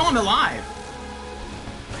 Oh, I'm alive.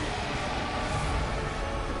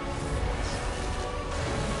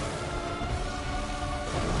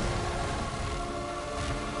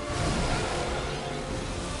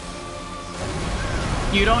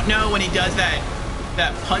 You don't know when he does that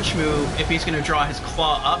punch move if he's going to draw his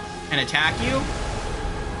claw up and attack you,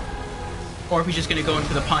 or if he's just going to go in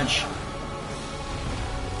for the punch.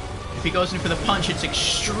 If he goes in for the punch, it's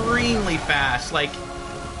extremely fast. Like,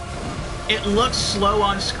 it looks slow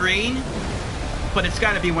on screen, but it's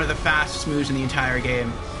got to be one of the fastest moves in the entire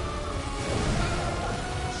game.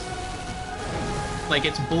 Like,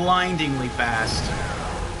 it's blindingly fast.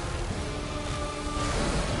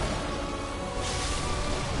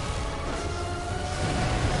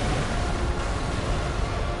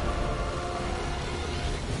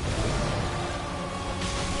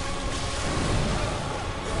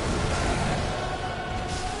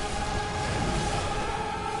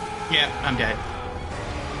 Yep, I'm dead.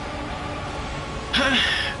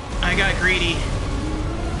 I got greedy.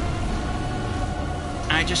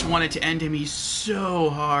 I just wanted to end him. He's so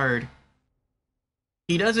hard.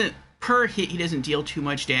 He doesn't, per hit, he doesn't deal too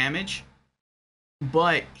much damage,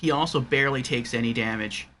 but he also barely takes any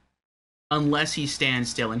damage. Unless he stands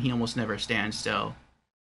still, and he almost never stands still.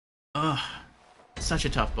 Ugh. such a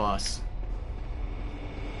tough boss.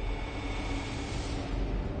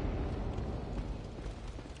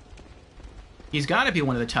 He's got to be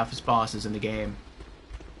one of the toughest bosses in the game.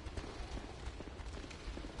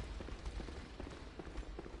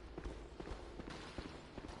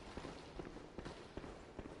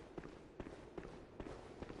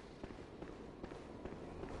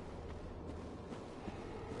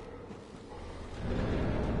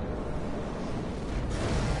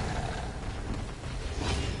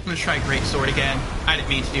 I'm gonna try Great Sword again. I didn't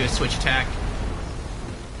mean to do a switch attack.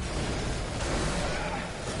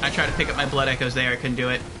 I tried to pick up my Blood Echoes there, I couldn't do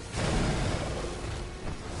it.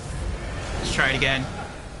 Let's try it again.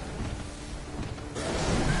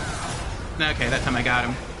 Okay, that time I got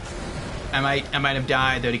him. I might have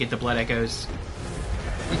died though to get the Blood Echoes.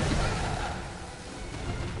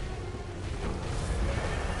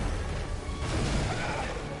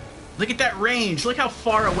 Look at that range! Look how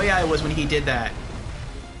far away I was when he did that.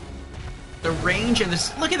 The range and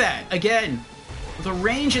this... Look at that! Again! The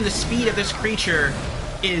range and the speed of this creature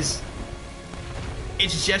is...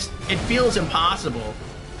 It's just... It feels impossible.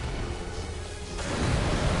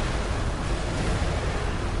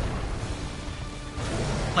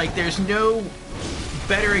 Like, there's no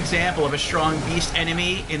better example of a strong beast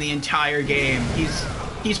enemy in the entire game.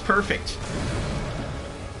 He's perfect.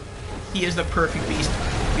 He is the perfect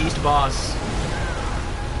beast boss.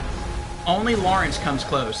 Only Lawrence comes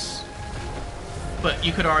close. But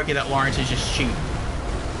you could argue that Lawrence is just cheap.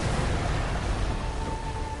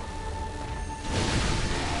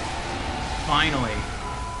 Finally.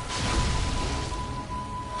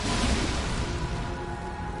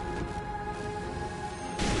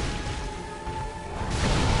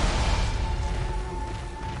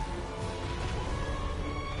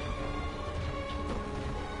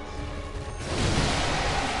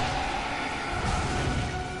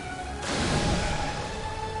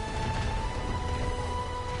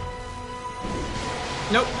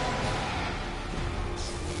 Nope.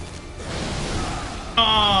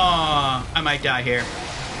 Oh, I might die here.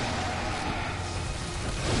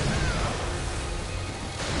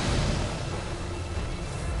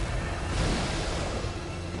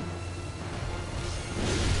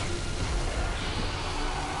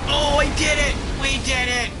 Oh, we did it! We did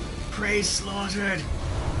it! Praise slaughtered.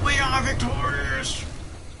 We are victorious!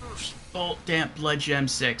 Bolt Damp Blood Gem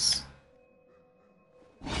 6.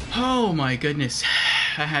 Oh my goodness.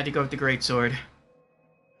 I had to go with the Greatsword.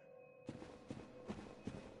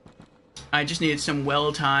 I just needed some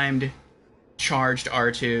well-timed, charged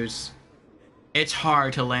R2s. It's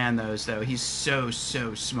hard to land those, though. He's so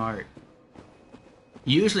smart.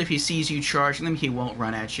 Usually if he sees you charging them, he won't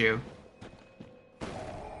run at you.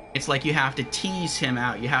 It's like you have to tease him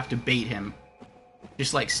out. You have to bait him.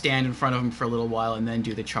 Just like stand in front of him for a little while and then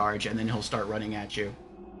do the charge, and then he'll start running at you.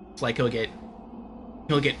 It's like he'll get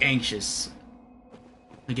anxious.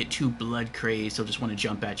 He'll get too blood crazed. He'll just want to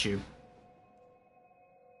jump at you.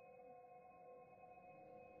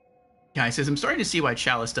 Guy says, I'm starting to see why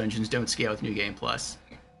Chalice dungeons don't scale with New Game Plus.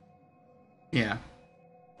 Yeah.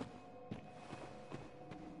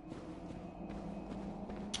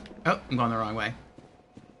 Oh, I'm going the wrong way.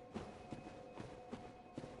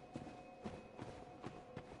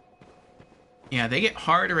 Yeah, they get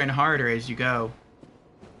harder and harder as you go.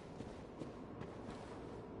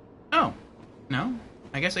 Oh. No?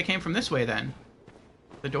 I guess I came from this way then.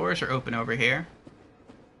 The doors are open over here.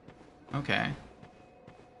 Okay.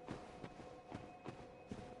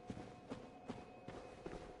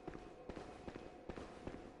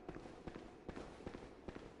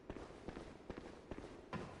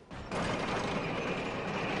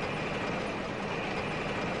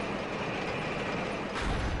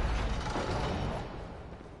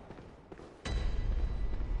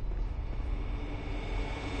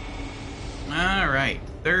 Alright,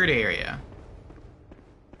 third area.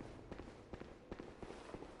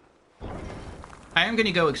 I am going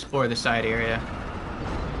to go explore the side area.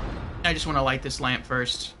 I just want to light this lamp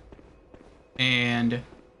first. And...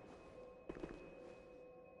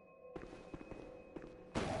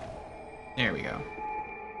 there we go.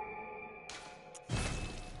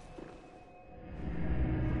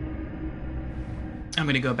 I'm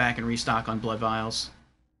going to go back and restock on blood vials.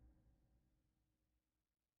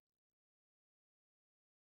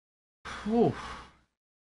 Whew.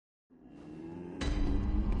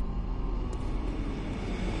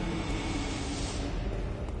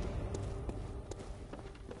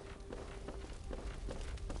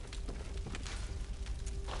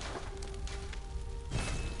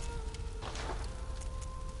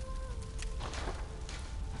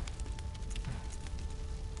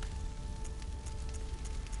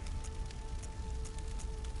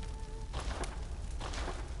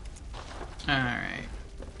 Alright.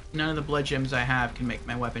 None of the blood gems I have can make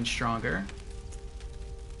my weapon stronger.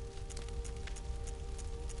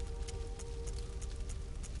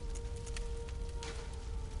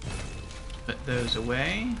 Put those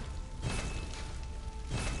away.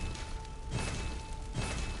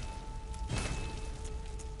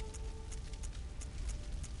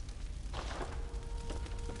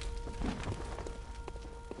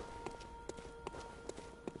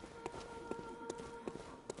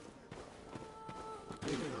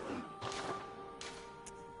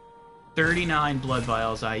 "39 blood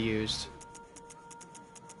vials I used.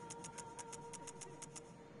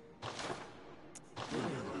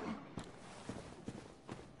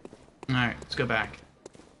 Alright, let's go back.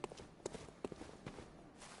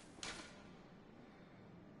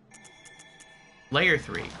 Layer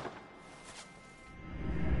 3.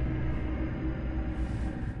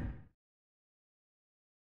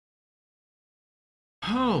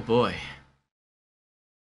 Oh boy.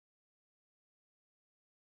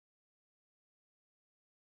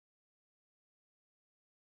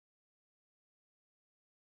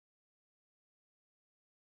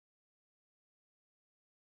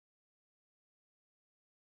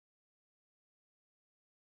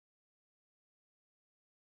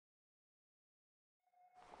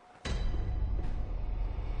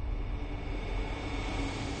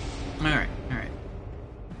 Alright, alright.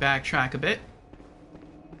 Backtrack a bit.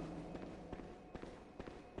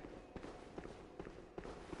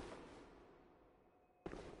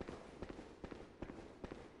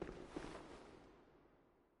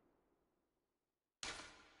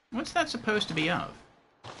 What's that supposed to be of?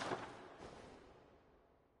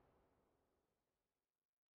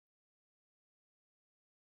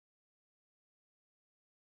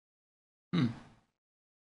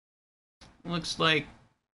 Looks like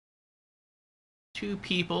 2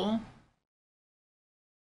 people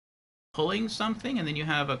pulling something, and then you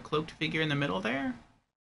have a cloaked figure in the middle there?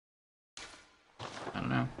 I don't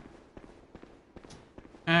know.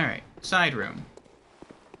 Alright, side room.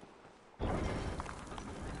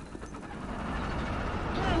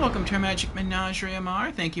 Welcome to our Magic Menagerie,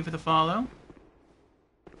 Amar. Thank you for the follow.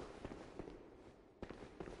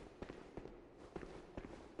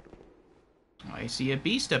 I see a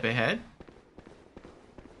beast up ahead.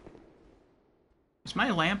 Is my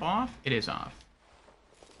lamp off? It is off.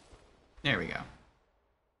 There we go.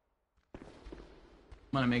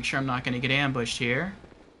 Want to make sure I'm not going to get ambushed here.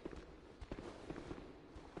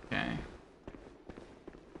 Okay.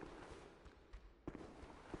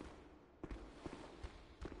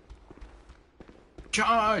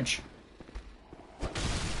 Charge!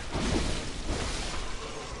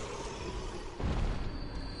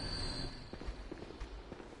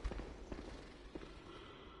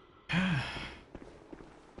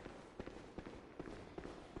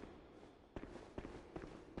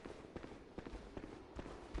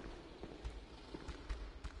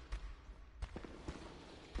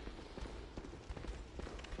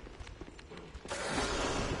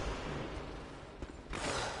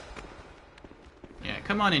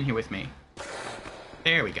 Come on in here with me.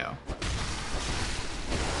 There we go.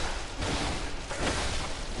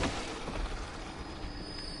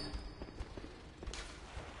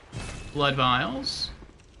 Blood vials.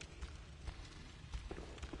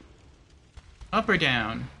 Up or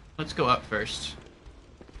down? Let's go up first.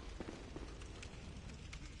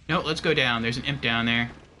 No, let's go down. There's an imp down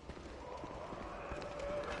there.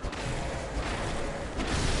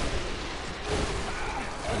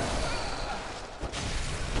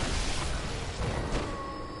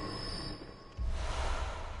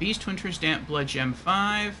 Beast Hunter's Damp Blood Gem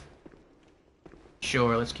 5.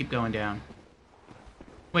 Sure, let's keep going down.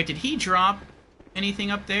 Wait, did he drop anything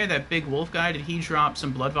up there? That big wolf guy, did he drop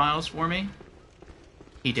some blood vials for me?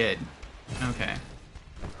 He did. Okay.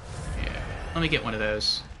 Yeah, let me get one of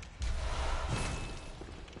those.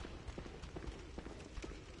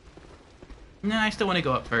 Nah, I still want to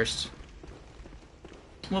go up first.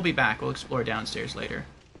 We'll be back. We'll explore downstairs later.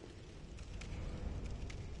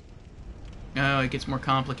 Oh, it gets more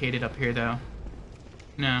complicated up here, though.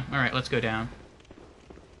 No, alright, let's go down.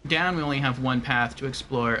 Down, we only have one path to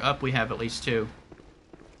explore. Up, we have at least 2.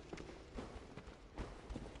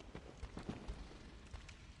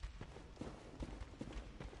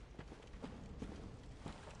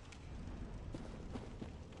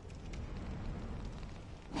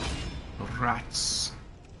 Rats.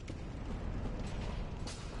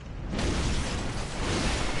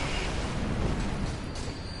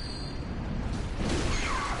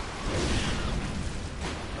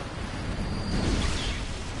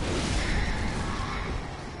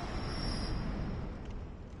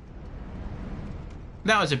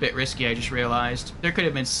 That was a bit risky, I just realized. There could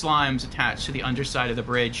have been slimes attached to the underside of the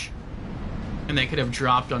bridge. And they could have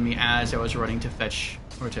dropped on me as I was running to fetch,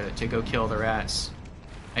 or to go kill the rats.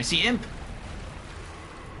 I see Imp!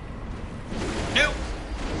 No!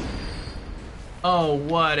 Oh,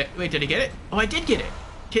 what? Wait, did I get it? Oh, I did get it!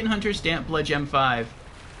 Tin Hunter's Damp Blood Gem 5.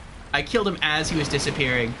 I killed him as he was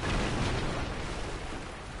disappearing.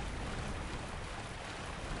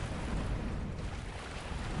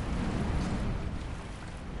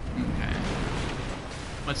 Okay.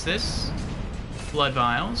 What's this? Blood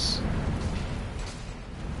vials.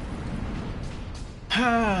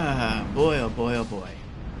 Ah, boy, oh boy, oh boy.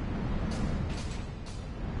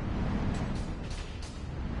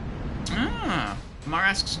 Ah, Mar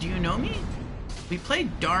asks, do you know me? We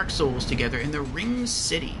played Dark Souls together in the Ring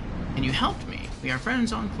City, and you helped me. We are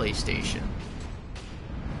friends on PlayStation.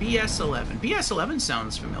 BS11. BS11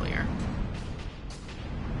 sounds familiar.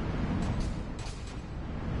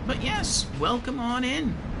 But yes, welcome on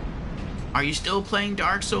in. Are you still playing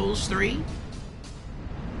Dark Souls 3?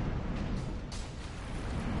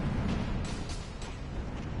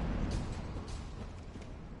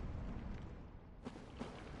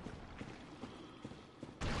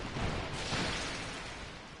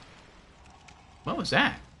 What was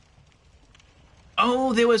that?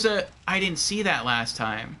 Oh, there was a... I didn't see that last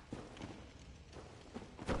time.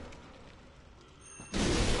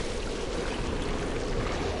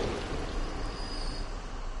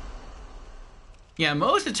 Yeah,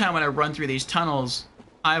 most of the time when I run through these tunnels,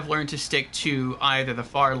 I've learned to stick to either the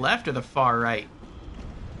far left or the far right.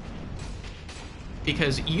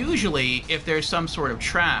 Because usually, if there's some sort of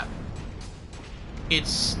trap,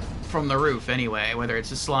 it's from the roof anyway. Whether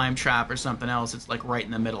it's a slime trap or something else, it's like right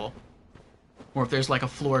in the middle. Or if there's like a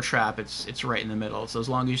floor trap, it's right in the middle. So as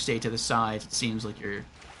long as you stay to the sides, it seems like you're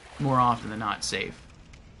more often than not safe.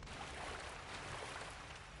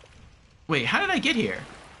 Wait, how did I get here?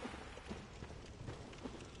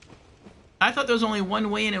 I thought there was only one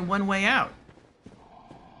way in and one way out.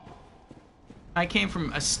 I came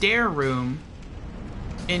from a stair room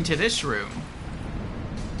into this room.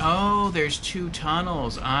 Oh, there's two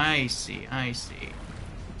tunnels. I see, I see.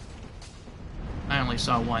 I only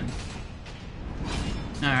saw one.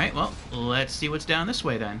 Alright, well, let's see what's down this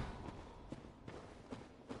way then.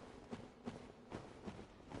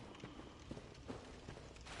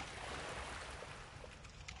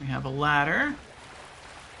 We have a ladder.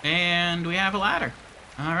 And we have a ladder.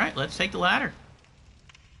 Alright, let's take the ladder.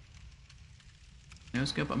 No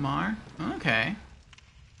scope of Mar. Okay.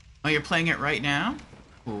 Oh, you're playing it right now?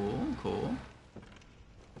 Cool, cool.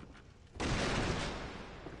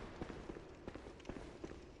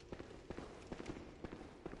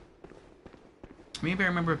 Maybe I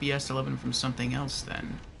remember BS11 from something else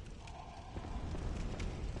then.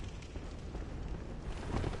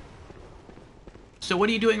 So what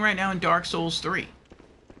are you doing right now in Dark Souls 3?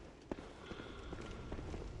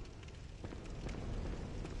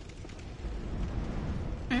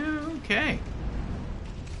 Okay.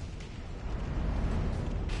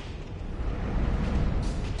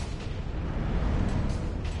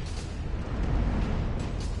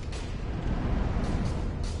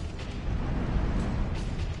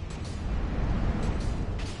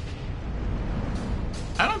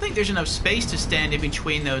 I don't think there's enough space to stand in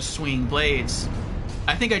between those swinging blades.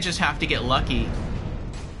 I think I just have to get lucky.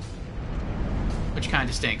 Which kind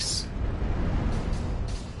of stinks.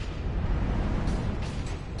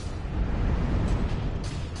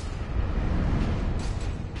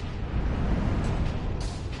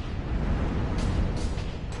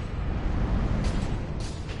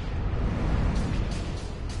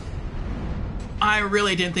 I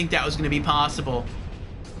really didn't think that was going to be possible.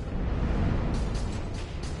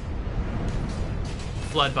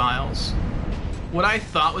 Blood vials. What I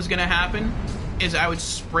thought was going to happen is I would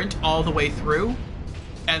sprint all the way through,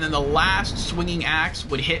 and then the last swinging axe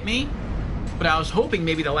would hit me. But I was hoping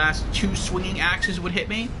maybe the last two swinging axes would hit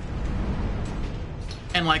me.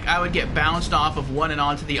 And like I would get bounced off of one and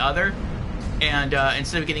onto the other. And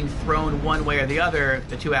instead of getting thrown one way or the other,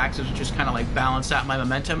 the two axes would just kind of like balance out my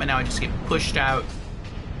momentum, and now I just get pushed out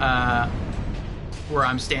where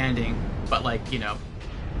I'm standing. But like, you know,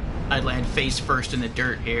 I'd land face first in the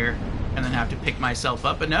dirt here, and then have to pick myself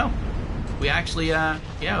up. But no, we actually, yeah,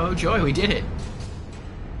 oh joy, we did it.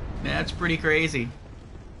 That's pretty crazy.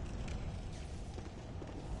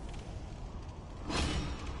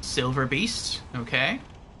 Silver Beast, okay.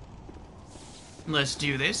 Let's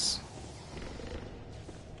do this.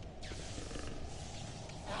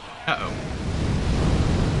 Uh-oh.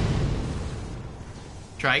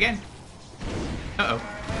 Try again. Uh-oh.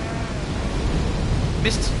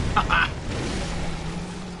 Missed. Haha.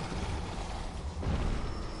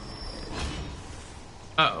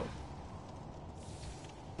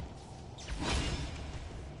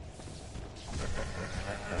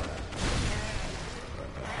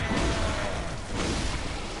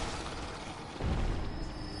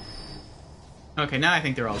 Okay, now I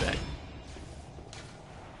think they're all dead.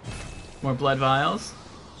 More blood vials.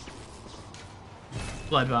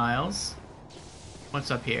 Blood vials. What's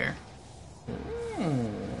up here? Ooh,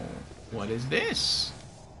 what is this?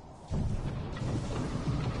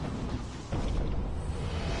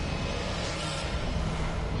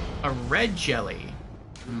 A red jelly.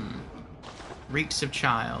 Reeks of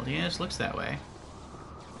child. Yes, looks that way.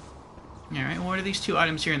 Alright, what are these two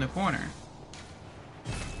items here in the corner?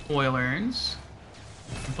 Oil urns.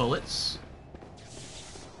 Bullets.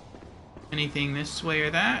 Anything this way or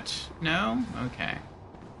that? No? Okay.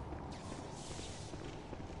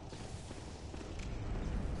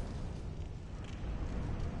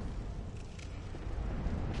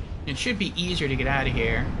 It should be easier to get out of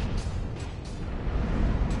here.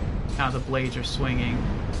 How the blades are swinging.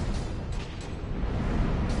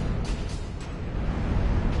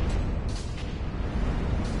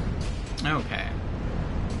 Okay.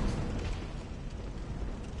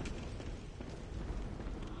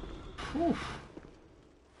 Whew.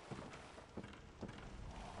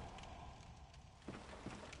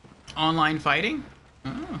 Online fighting?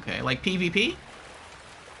 Oh, okay, like PvP?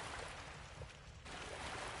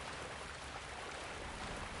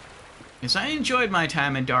 Yes, I enjoyed my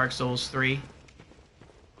time in Dark Souls 3.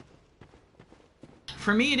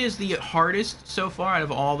 For me, it is the hardest so far out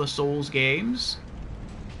of all the Souls games,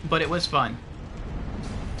 but it was fun.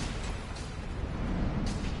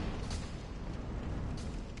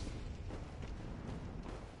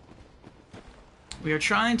 We are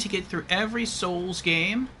trying to get through every Souls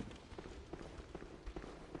game.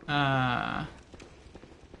 Yeah,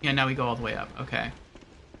 now we go all the way up. Okay.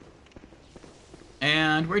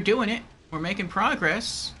 And we're doing it. We're making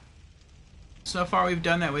progress. So far we've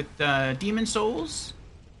done that with Demon Souls,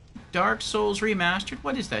 Dark Souls Remastered.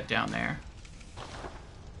 What is that down there?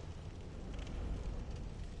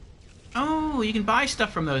 Oh, you can buy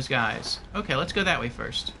stuff from those guys. Okay, let's go that way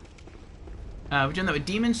first. We've done that with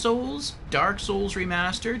Demon Souls, Dark Souls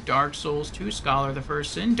Remastered, Dark Souls 2, Scholar of the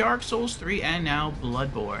First Sin, Dark Souls 3, and now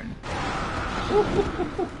Bloodborne.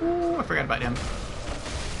 I forgot about him.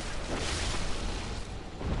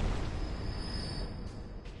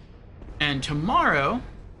 And tomorrow,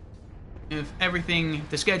 if everything,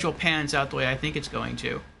 the schedule pans out the way I think it's going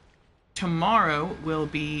to, tomorrow will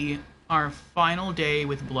be our final day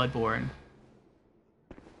with Bloodborne.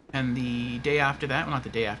 And the day after that, well, not the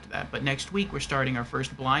day after that, but next week we're starting our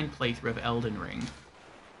first blind playthrough of Elden Ring.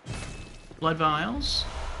 Blood vials,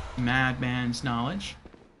 Madman's Knowledge.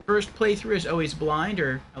 First playthrough is always blind,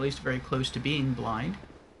 or at least very close to being blind.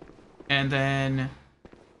 And then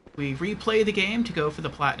we replay the game to go for the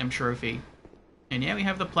Platinum Trophy. And yeah, we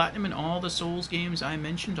have the Platinum in all the Souls games I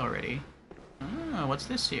mentioned already. Oh, what's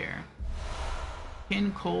this here?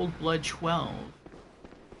 Kin Cold Blood 12.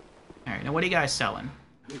 Alright, now what are you guys selling?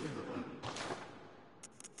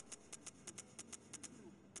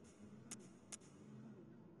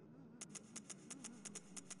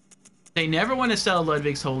 They never want to sell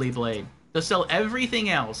Ludwig's Holy Blade. They'll sell everything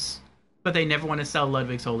else, but they never want to sell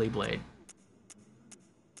Ludwig's Holy Blade.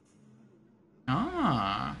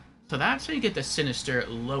 Ah, so that's how you get the sinister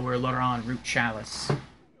Lower Loran Root Chalice.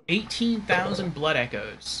 18,000 Blood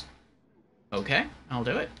Echoes. Okay, I'll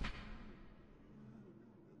do it.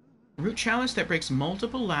 Root Chalice that breaks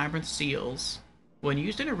multiple labyrinth seals. When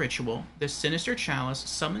used in a ritual, this sinister chalice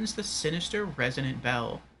summons the sinister resonant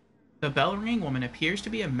bell. The bell-ringing woman appears to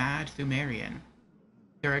be a mad Thumerian.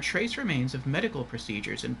 There are trace remains of medical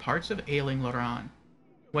procedures in parts of ailing Loran.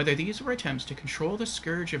 Whether these were attempts to control the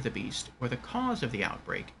scourge of the beast or the cause of the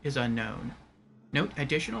outbreak is unknown. Note,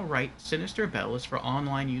 additional right sinister bell is for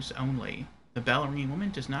online use only. The bell-ringing woman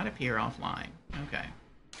does not appear offline. Okay.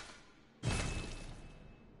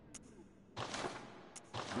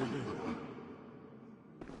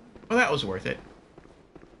 Well, that was worth it.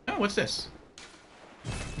 Oh, what's this?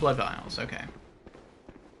 Blood vials, okay.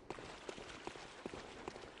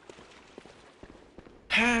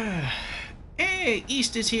 Hey,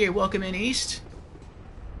 East is here. Welcome in, East.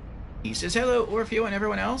 East says hello, Orfeo and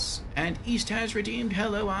everyone else. And East has redeemed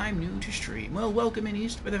hello, I'm new to stream. Well, welcome in,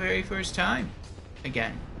 East, for the very first time.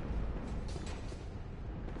 Again.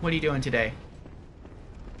 What are you doing today?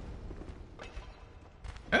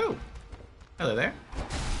 Oh. Hello there.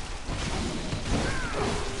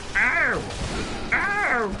 Ow!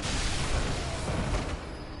 Ow!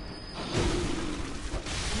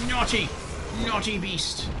 Naughty! Naughty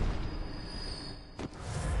beast!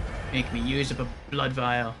 Make me use up a blood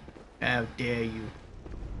vial. How dare you.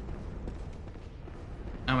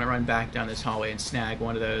 I'm gonna run back down this hallway and snag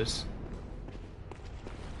one of those.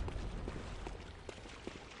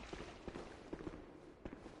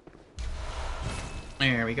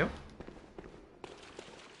 There we go.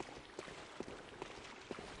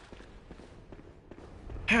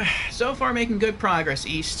 So far, making good progress,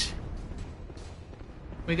 East.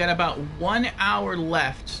 We got about 1 hour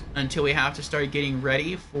left until we have to start getting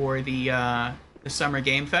ready for the Summer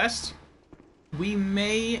Game Fest. We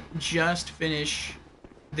may just finish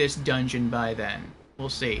this dungeon by then. We'll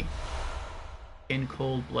see. In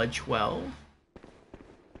Cold Blood 12.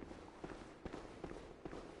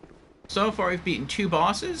 So far, we've beaten 2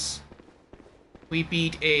 bosses. We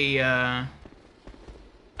beat a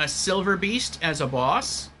Silver Beast as a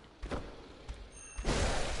boss.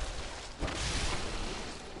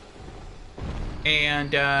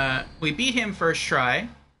 And we beat him first try.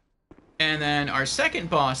 And then our second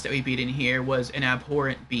boss that we beat in here was an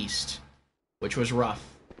Abhorrent Beast, which was rough.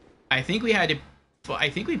 I think we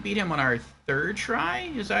beat him on our 3rd try.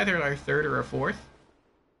 It was either our 3rd or our 4th.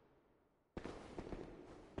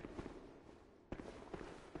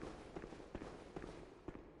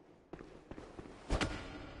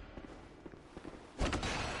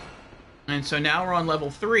 And so now we're on level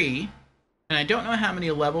 3, and I don't know how many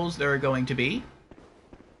levels there are going to be.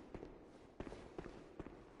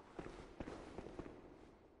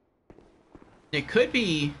 It could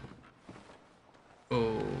be...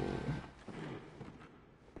 Oh...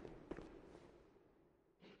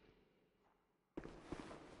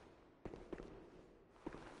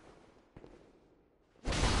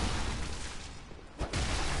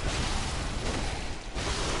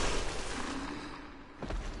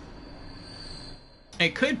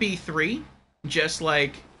 It could be 3, just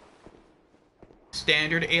like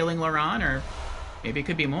standard Ailing Loran, or maybe it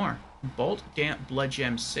could be more. Bolt Damp Blood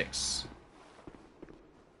Gem 6.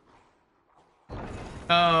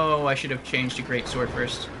 Oh, I should have changed to Great Sword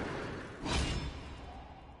first.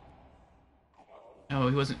 Oh,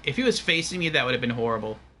 he wasn't... If he was facing me, that would have been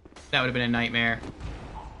horrible. That would have been a nightmare.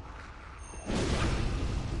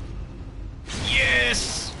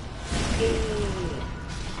 Yes! Oh.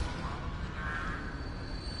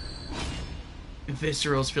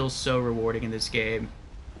 Viscerals feel so rewarding in this game.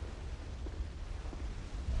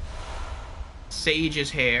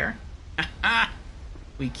 Sage's hair.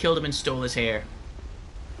 We killed him and stole his hair.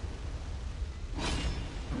 Ooh.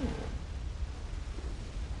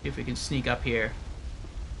 See if we can sneak up here.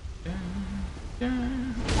 Dun,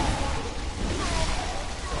 dun.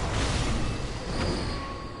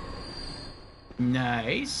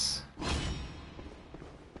 Nice.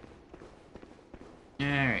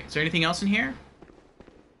 Alright, is there anything else in here?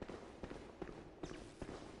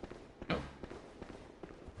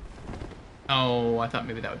 Oh, I thought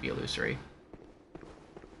maybe that would be illusory.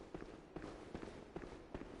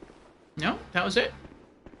 No, that was it?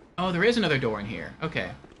 Oh, there is another door in here.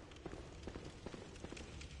 Okay.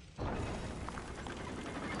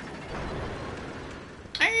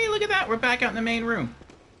 Hey, look at that! We're back out in the main room.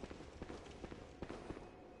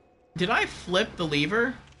 Did I flip the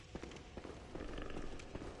lever?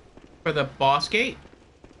 For the boss gate?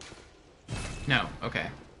 No, okay.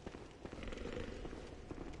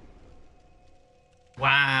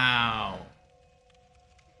 Wow.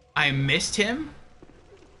 I missed him?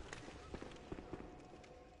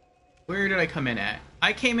 Where did I come in at?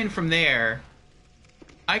 I came in from there.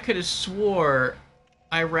 I could have swore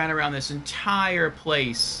I ran around this entire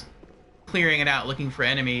place, clearing it out, looking for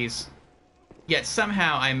enemies. Yet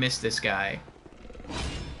somehow I missed this guy.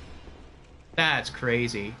 That's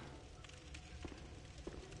crazy.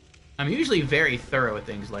 I'm usually very thorough at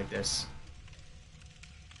things like this.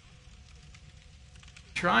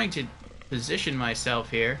 Trying to position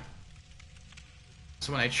myself here.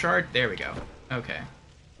 So when I charge... There we go. Okay.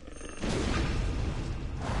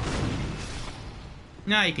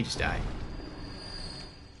 Now you can just die.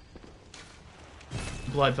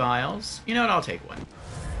 Blood vials. You know what? I'll take one.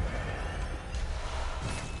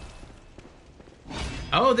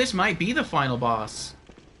 Oh, this might be the final boss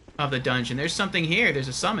of the dungeon. There's something here. There's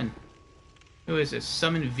a summon. Who is this?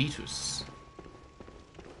 Summon Vitus.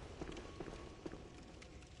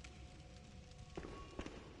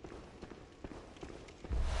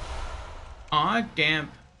 Odd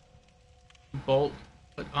damp bolt,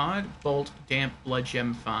 but odd bolt damp blood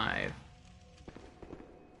gem 5.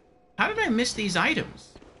 How did I miss these items?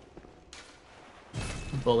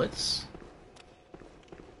 Bullets.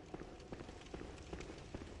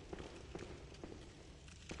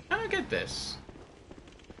 I don't get this.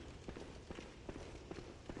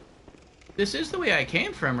 This is the way I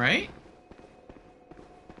came from, right?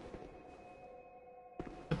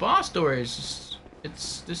 The boss door is just...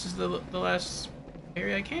 This is the last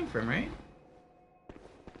area I came from, right?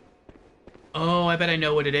 Oh, I bet I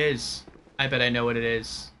know what it is. I bet I know what it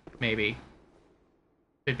is. Maybe.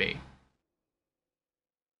 Could be.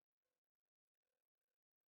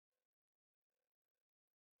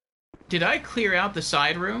 Did I clear out the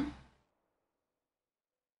side room?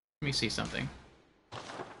 Let me see something.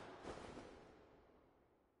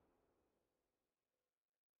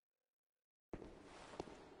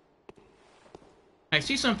 I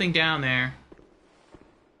see something down there.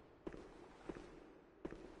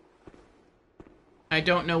 I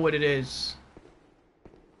don't know what it is.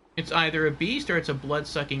 It's either a beast or it's a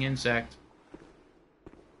blood-sucking insect.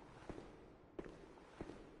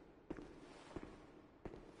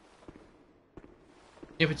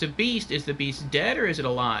 If it's a beast, is the beast dead or is it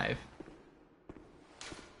alive?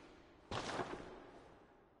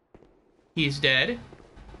 He's dead.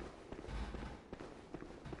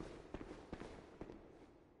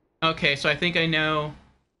 Okay, so I think I know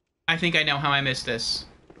how I missed this.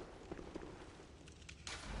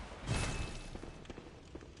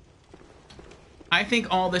 I think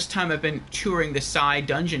all this time I've been touring the side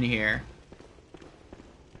dungeon here.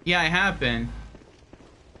 Yeah, I have been.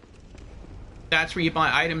 That's where you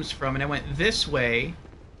buy items from, and I went this way.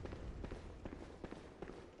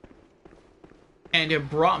 And it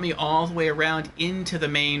brought me all the way around into the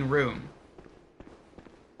main room.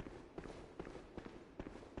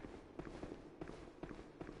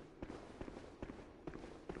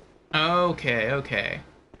 Okay, okay.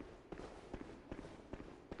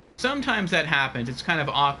 Sometimes that happens. It's kind of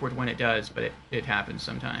awkward when it does, but it happens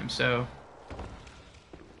sometimes, so...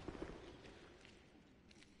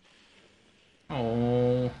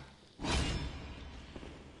 Oh.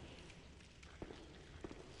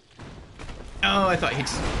 Oh, I thought he'd...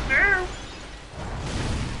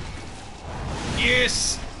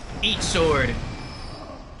 Yes! Eat sword.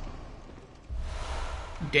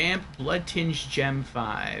 Damp blood-tinged gem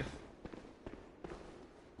 5.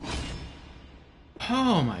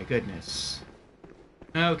 Oh my goodness.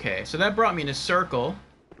 Okay, so that brought me in a circle.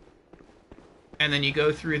 And then you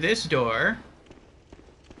go through this door.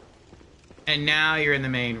 And now you're in the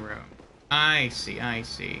main room. I see, I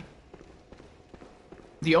see.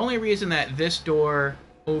 The only reason that this door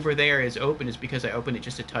over there is open is because I opened it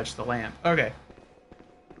just to touch the lamp. Okay.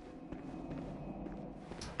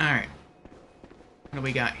 Alright. What do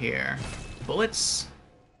we got here? Bullets.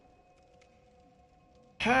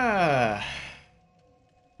 Let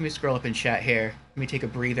me scroll up in chat here. Let me take a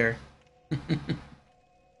breather.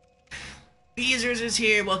 Beezers is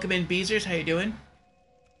here. Welcome in, Beezers. How you doing?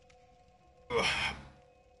 Ooh,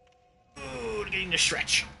 getting the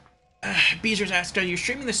stretch. Beezers asked, are you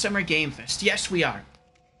streaming the Summer Game Fest? Yes, we are.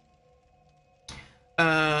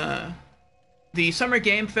 The Summer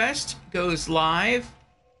Game Fest goes live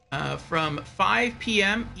from 5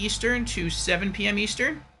 p.m. Eastern to 7 p.m.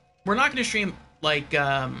 Eastern. We're not going to stream, like,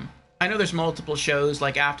 I know there's multiple shows,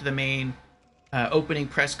 like, after the main opening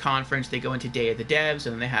press conference, they go into Day of the Devs,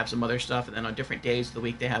 and then they have some other stuff, and then on different days of the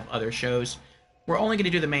week, they have other shows. We're only going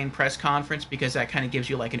to do the main press conference because that kind of gives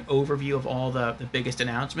you like an overview of all the biggest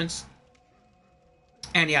announcements.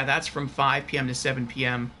 And yeah, that's from 5 p.m. to 7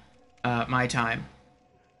 p.m. My time.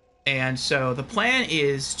 And so the plan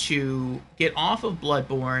is to get off of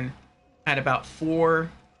Bloodborne at about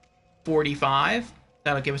 4:45.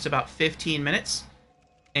 That'll give us about 15 minutes.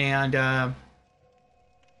 And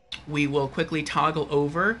we will quickly toggle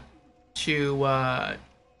over to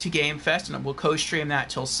Game Fest, and we'll co-stream that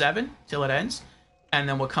till 7, till it ends. And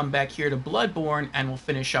then we'll come back here to Bloodborne, and we'll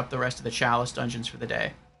finish up the rest of the Chalice dungeons for the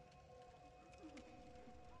day.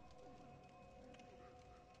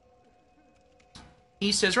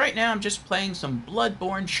 He says, right now I'm just playing some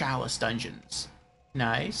Bloodborne Chalice dungeons.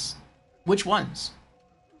 Nice. Which ones?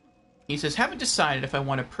 He says, haven't decided if I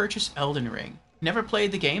want to purchase Elden Ring. Never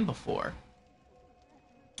played the game before.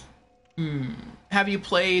 Have you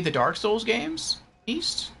played the Dark Souls games,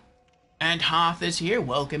 East? And Hoth is here.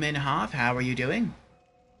 Welcome in, Hoth. How are you doing?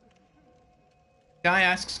 Guy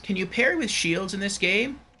asks, can you pair with shields in this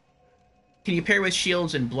game? Can you pair with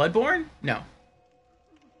shields in Bloodborne? No.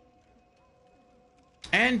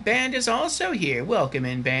 And Band is also here. Welcome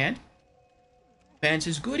in, Band. Band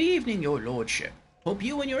says, good evening, your lordship. Hope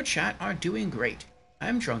you and your chat are doing great.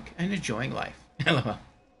 I'm drunk and enjoying life. LOL.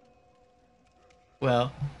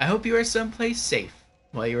 Well, I hope you are someplace safe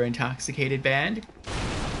while you're intoxicated, Band.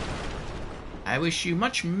 I wish you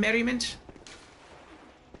much merriment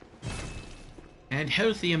and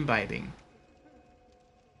healthy imbibing.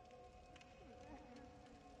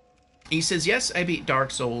 He says, yes, I beat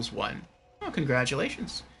Dark Souls 1. Oh,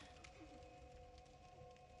 congratulations.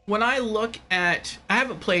 When I look at... I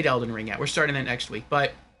haven't played Elden Ring yet. We're starting that next week.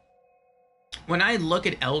 But when I look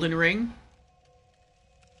at Elden Ring,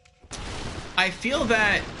 I feel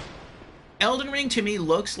that Elden Ring to me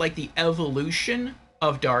looks like the evolution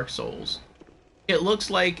of Dark Souls. It looks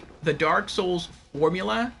like the Dark Souls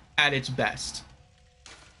formula at its best.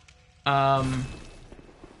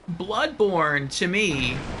 Bloodborne, to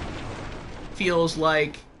me, feels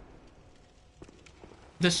like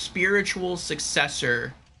the spiritual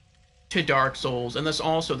successor to Dark Souls, and thus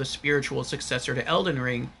also the spiritual successor to Elden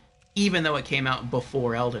Ring, even though it came out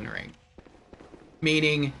before Elden Ring.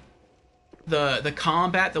 Meaning, the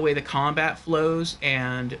combat, the way the combat flows,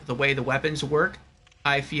 and the way the weapons work,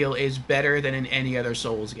 I feel is better than in any other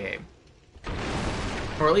Souls game.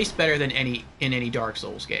 Or at least better than in any Dark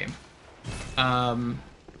Souls game. Elden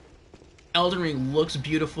Ring looks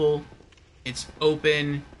beautiful. It's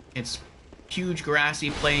open. It's huge grassy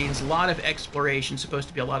plains. A lot of exploration. Supposed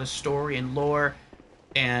to be a lot of story and lore.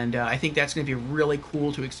 And I think that's going to be really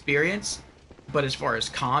cool to experience. But as far as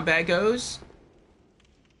combat goes,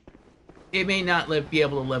 it may not be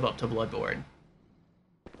able to live up to Bloodborne.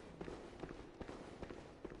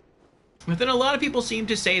 But then a lot of people seem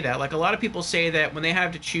to say that. Like, a lot of people say that when they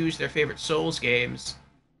have to choose their favorite Souls games,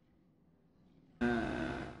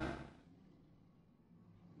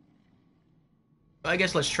 I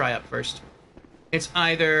guess let's try up first. It's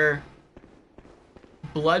either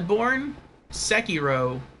Bloodborne,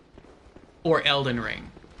 Sekiro, or Elden Ring.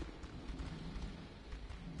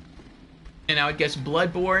 And I would guess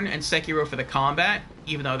Bloodborne and Sekiro for the combat,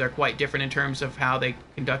 even though they're quite different in terms of how they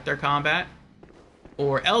conduct their combat.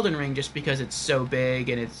 Or Elden Ring, just because it's so big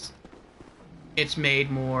and it's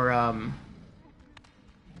made more, I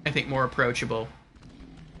think, more approachable.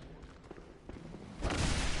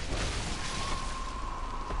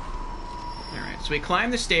 Alright, so we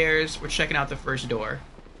climb the stairs. We're checking out the first door.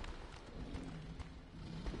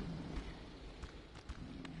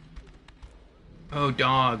 Oh,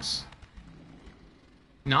 dogs.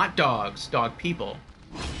 Not dogs. Dog people.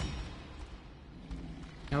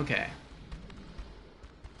 Okay.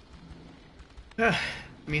 Let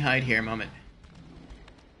me hide here a moment.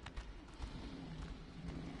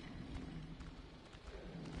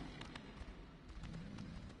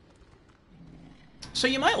 So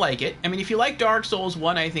you might like it. I mean, if you like Dark Souls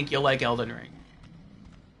 1, I think you'll like Elden Ring.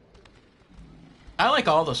 I like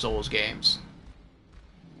all the Souls games.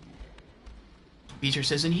 Beecher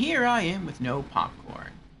says, and here I am with no popcorn.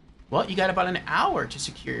 Well, you got about an hour to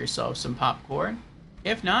secure yourself some popcorn.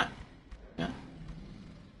 If not, yeah,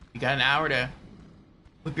 you got an hour to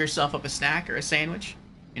whip yourself up a snack or a sandwich.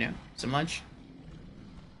 You know, some lunch.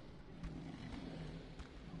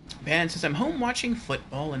 Band says, I'm home watching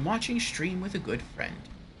football and watching stream with a good friend.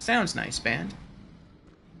 Sounds nice, Band.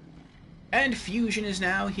 And Fusion is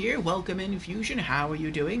now here. Welcome in, Fusion. How are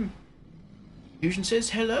you doing? Fusion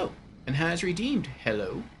says hello and has redeemed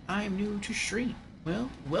hello. I'm new to stream.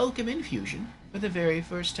 Well, welcome in, Fusion, for the very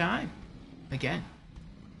first time. Again.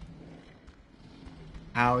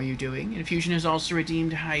 How are you doing? And Fusion has also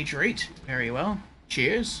redeemed hydrate. Very well.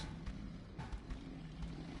 Cheers.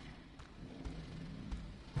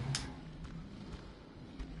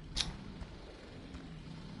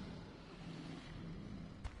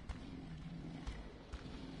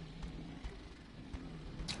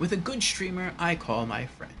 With a good streamer, I call my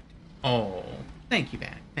friend. Oh, thank you,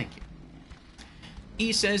 man. Thank you.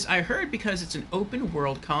 He says, I heard because it's an open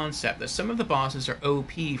world concept that some of the bosses are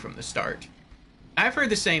OP from the start. I've heard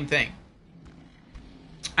the same thing.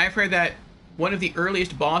 I've heard that one of the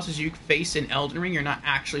earliest bosses you face in Elden Ring you're not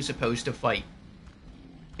actually supposed to fight.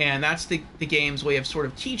 And that's the game's way of sort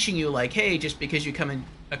of teaching you, like, hey, just because you come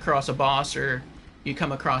across a boss or you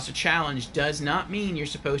come across a challenge does not mean you're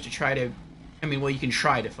supposed to try to... I mean, well, you can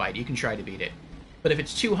try to fight. You can try to beat it. But if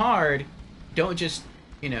it's too hard, don't just,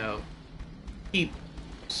 you know, keep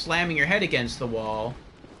slamming your head against the wall.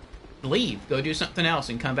 Leave. Go do something else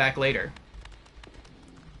and come back later.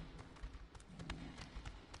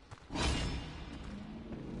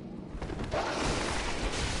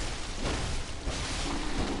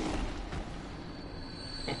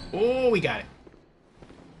 Oh, we got it.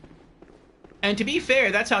 And to be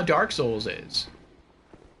fair, that's how Dark Souls is.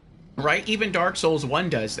 Right? Even Dark Souls 1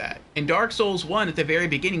 does that. In Dark Souls 1, at the very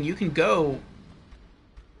beginning, you can go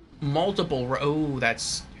multiple... Oh,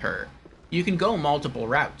 that's her. You can go multiple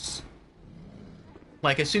routes.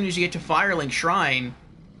 Like, as soon as you get to Firelink Shrine,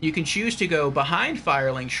 you can choose to go behind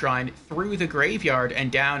Firelink Shrine, through the graveyard,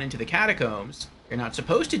 and down into the catacombs. You're not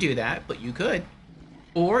supposed to do that, but you could.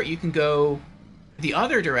 Or you can go the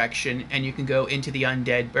other direction, and you can go into the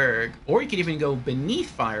Undead Burg. Or you could even go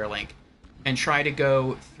beneath Firelink and try to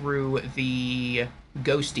go through the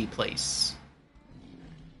ghosty place.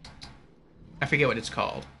 I forget what it's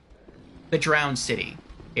called. The Drowned City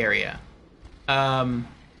area.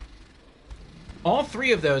 All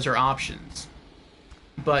three of those are options.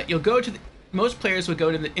 But you'll go to most players would go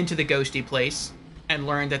into the ghosty place and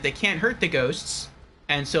learn that they can't hurt the ghosts,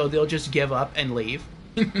 and so they'll just give up and leave.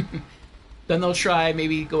 Then they'll try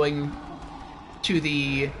maybe going to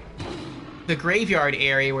the graveyard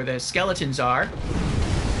area where the skeletons are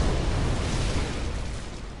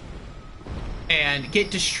and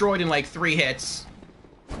get destroyed in like 3 hits.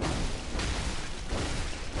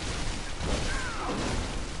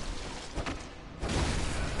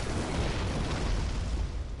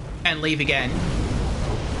 And leave again.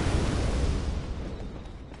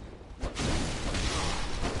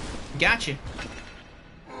 Gotcha.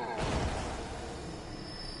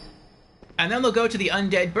 And then they'll go to the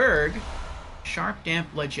Undead Burg, Sharp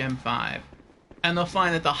Damp Blood Gem 5, and they'll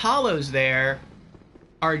find that the hollows there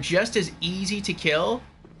are just as easy to kill,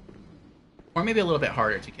 or maybe a little bit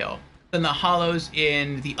harder to kill, than the hollows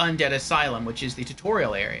in the Undead Asylum, which is the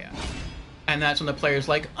tutorial area. And that's when the player's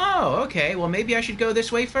like, oh, okay, well maybe I should go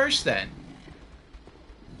this way first then.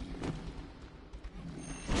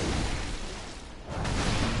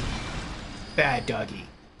 Bad doggy.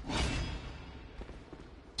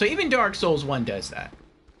 So even Dark Souls 1 does that.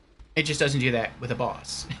 It just doesn't do that with a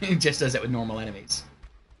boss. It just does that with normal enemies.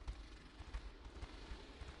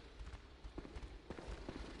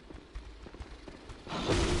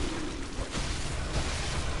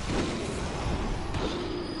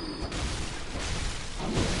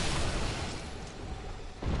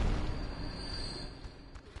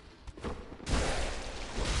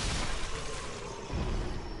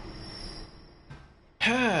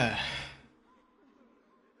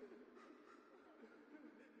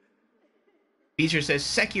 Beezer says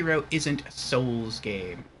Sekiro isn't a Souls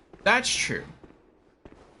game. That's true.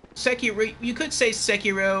 Sekiro, you could say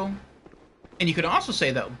Sekiro, and you could also say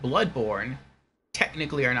that Bloodborne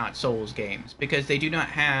technically are not Souls games because they do not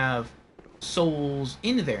have Souls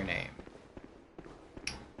in their name.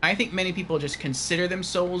 I think many people just consider them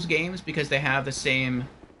Souls games because they have the same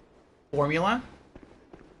formula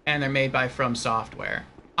and they're made by From Software.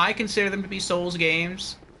 I consider them to be Souls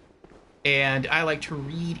games, and I like to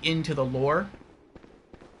read into the lore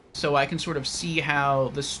so I can sort of see how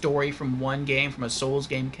the story from one game, from a Souls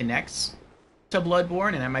game, connects to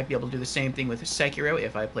Bloodborne, and I might be able to do the same thing with Sekiro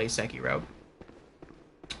if I play Sekiro.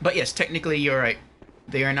 But yes, technically you're right.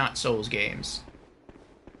 They are not Souls games.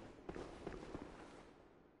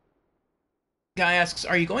 Guy asks,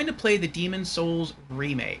 are you going to play the Demon Souls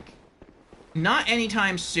remake? Not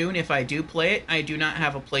anytime soon. If I do play it, I do not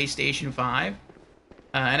have a PlayStation 5.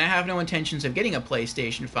 And I have no intentions of getting a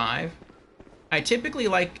PlayStation 5. I typically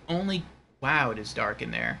like only... Wow, it is dark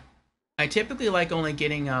in there. I typically like only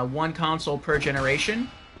getting one console per generation.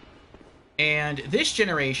 And this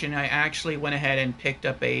generation, I actually went ahead and picked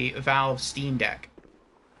up a Valve Steam Deck.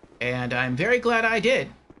 And I'm very glad I did,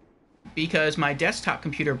 because my desktop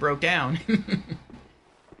computer broke down.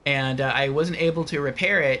 And I wasn't able to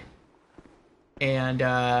repair it. And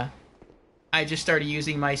I just started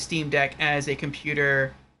using my Steam Deck as a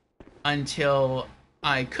computer until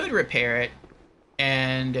I could repair it.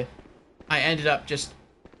 And I ended up just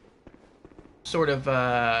sort of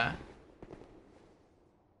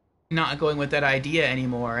not going with that idea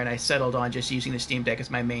anymore, and I settled on just using the Steam Deck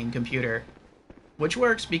as my main computer. Which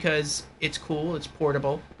works because it's cool, it's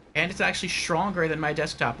portable, and it's actually stronger than my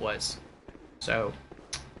desktop was. So,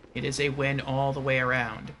 it is a win all the way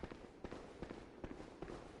around.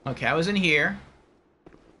 Okay, I was in here.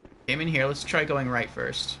 Came in here, let's try going right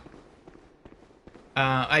first.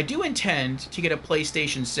 I do intend to get a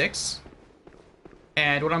PlayStation 6.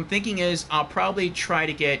 And what I'm thinking is I'll probably try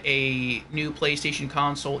to get a new PlayStation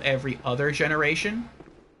console every other generation.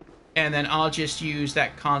 And then I'll just use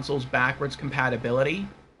that console's backwards compatibility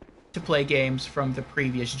to play games from the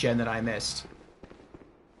previous gen that I missed.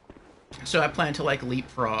 So I plan to, like,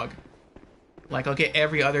 leapfrog. Like, I'll get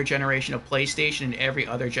every other generation of PlayStation and every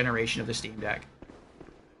other generation of the Steam Deck.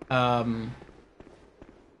 But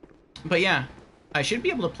yeah, I should be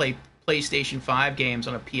able to play PlayStation 5 games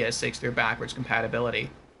on a PS6 through backwards compatibility.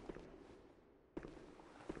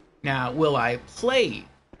 Now, will I play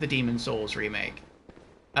the Demon Souls remake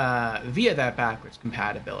via that backwards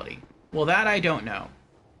compatibility? Well, that I don't know.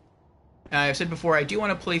 I've said before, I do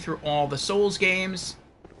want to play through all the Souls games.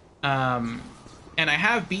 And I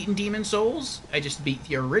have beaten Demon Souls. I just beat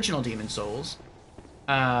the original Demon Souls.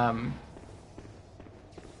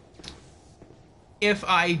 If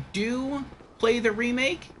I do play the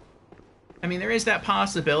remake, I mean, there is that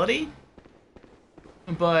possibility.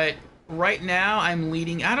 But right now, I'm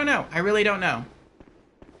leading... I don't know. I really don't know.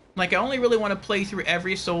 Like, I only really want to play through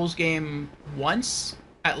every Souls game once.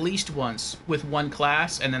 At least once. With one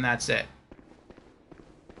class, and then that's it.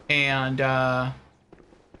 And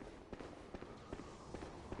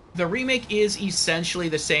the remake is essentially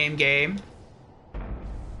the same game.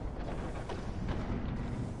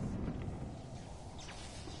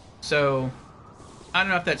 So I don't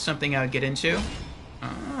know if that's something I would get into.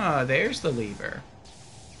 Ah, there's the lever.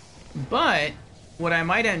 But what I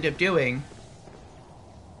might end up doing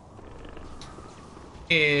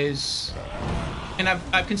is, and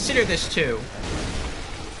I've considered this too,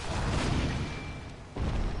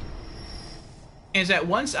 is that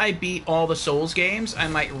once I beat all the Souls games, I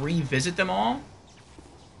might revisit them all,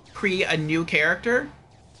 create a new character,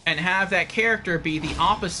 and have that character be the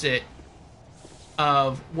opposite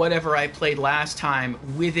of whatever I played last time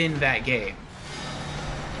within that game.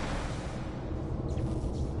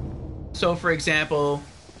 So, for example,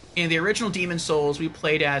 in the original Demon's Souls, we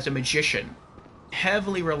played as a magician,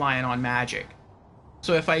 heavily reliant on magic.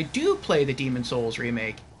 So if I do play the Demon's Souls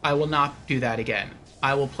remake, I will not do that again.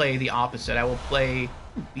 I will play the opposite. I will play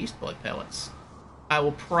Beast Blood Pellets. I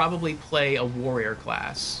will probably play a warrior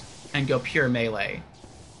class and go pure melee.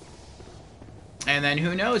 And then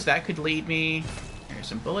who knows, that could lead me, here's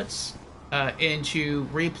some bullets, into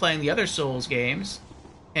replaying the other Souls games,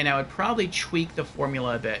 and I would probably tweak the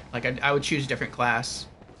formula a bit. Like, I would choose a different class.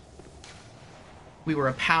 We were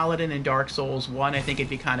a paladin in Dark Souls 1. I think it'd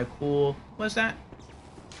be kind of cool. What was that?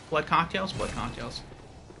 Blood Cocktails? Blood Cocktails.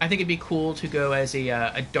 I think it'd be cool to go as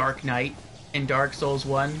a Dark Knight in Dark Souls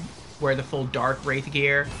 1, wear the full Dark Wraith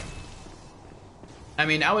gear. I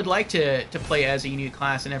mean, I would like to play as a unique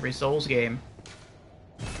class in every Souls game.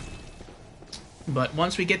 But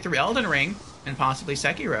once we get through Elden Ring, and possibly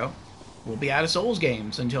Sekiro, we'll be out of Souls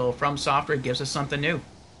games until From Software gives us something new.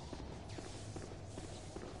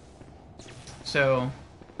 So,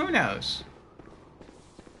 who knows?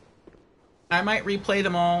 I might replay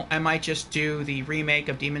them all. I might just do the remake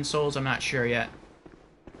of Demon's Souls. I'm not sure yet.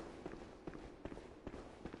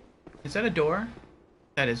 Is that a door?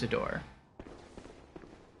 That is a door.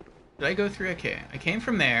 Did I go through? Okay, I came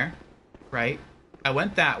from there, right? I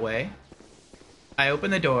went that way. I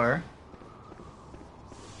opened the door.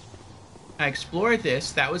 I explored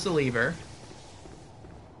this. That was the lever.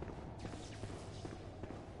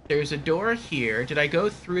 There's a door here. Did I go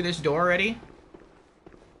through this door already?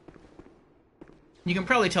 You can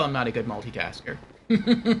probably tell I'm not a good multitasker.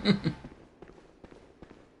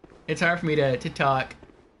 It's hard for me to talk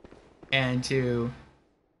and to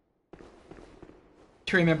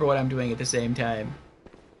remember what I'm doing at the same time.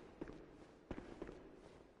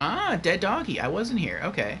 Ah, dead doggy. I wasn't here.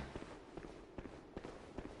 Okay.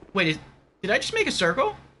 Wait, did I just make a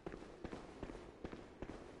circle?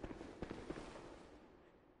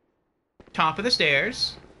 Top of the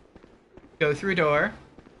stairs. Go through a door.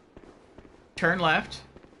 Turn left.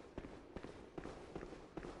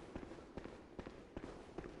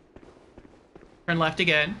 Turn left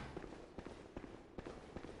again.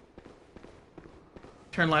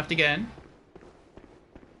 Turn left again.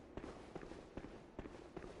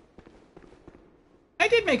 I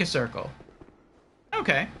did make a circle.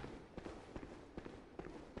 Okay.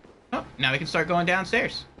 Oh, now we can start going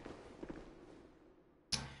downstairs.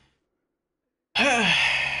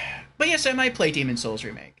 But yes, I might play Demon's Souls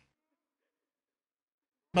Remake.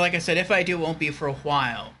 But like I said, if I do, it won't be for a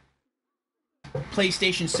while.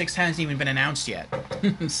 PlayStation 6 hasn't even been announced yet.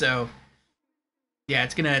 So, yeah,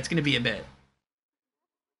 it's gonna be a bit.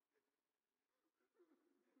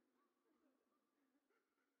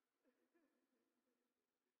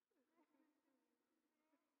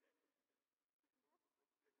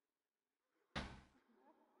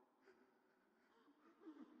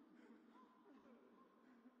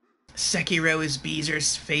 Sekiro is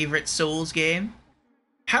Beezer's favorite Souls game.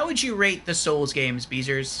 How would you rate the Souls games,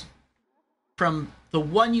 Beezers? From the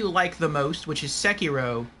one you like the most, which is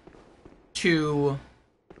Sekiro, to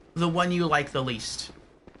the one you like the least.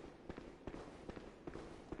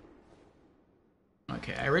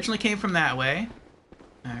 Okay, I originally came from that way.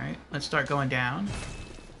 Alright, let's start going down.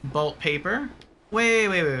 Bolt paper.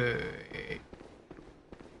 Wait.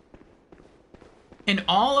 In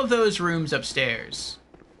all of those rooms upstairs,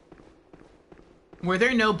 were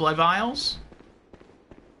there no blood vials?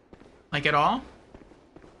 Like, at all?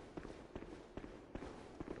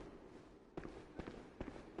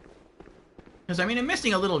 Because, I mean, I'm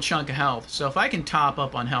missing a little chunk of health, so if I can top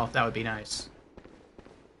up on health, that would be nice.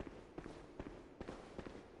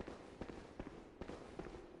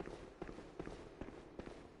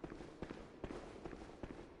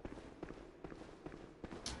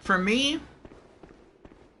 For me,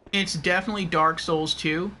 it's definitely Dark Souls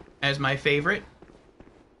 2 as my favorite.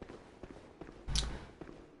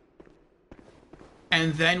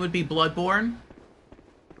 And then would be Bloodborne.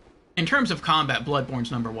 In terms of combat, Bloodborne's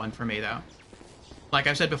 #1 for me, though. Like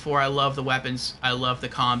I've said before, I love the weapons. I love the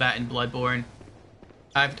combat in Bloodborne.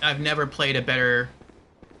 I've never played a better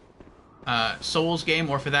Souls game,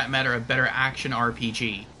 or for that matter, a better action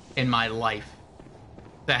RPG in my life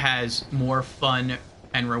that has more fun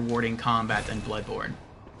and rewarding combat than Bloodborne.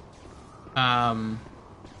 No.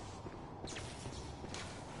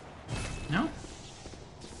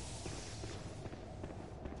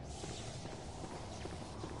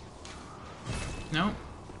 No.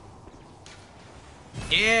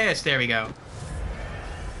 Yes, there we go.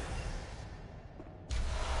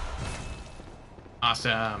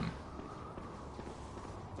 Awesome.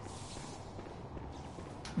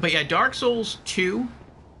 But yeah, Dark Souls 2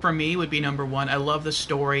 for me would be #1. I love the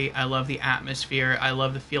story. I love the atmosphere. I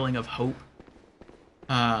love the feeling of hope.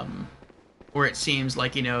 Where it seems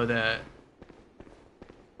like, you know,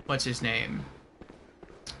 what's his name?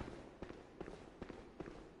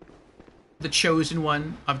 The chosen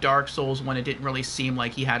one of Dark Souls, when it didn't really seem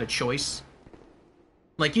like he had a choice.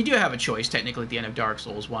 Like, you do have a choice, technically, at the end of Dark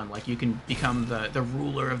Souls 1. Like, you can become the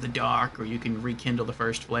ruler of the dark, or you can rekindle the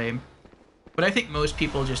first flame. But I think most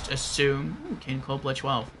people just assume... Ooh, King Cold Blood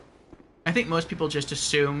 12. I think most people just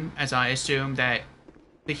assume, as I assume, that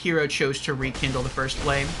the hero chose to rekindle the first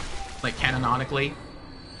flame, like, canonically.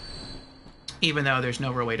 Even though there's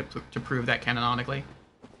no real way to prove that canonically.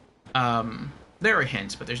 There are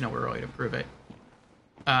hints, but there's no real way to prove it.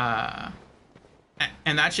 And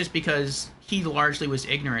that's just because he largely was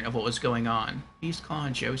ignorant of what was going on. He's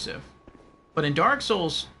calling Joseph. But in Dark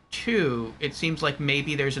Souls 2, it seems like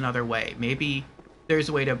maybe there's another way. Maybe there's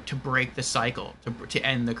a way to break the cycle, to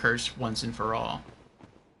end the curse once and for all.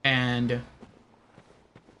 And,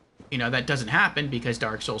 you know, that doesn't happen because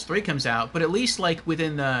Dark Souls 3 comes out, but at least, like,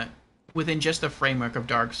 within just the framework of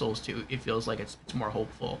Dark Souls 2, it feels like it's more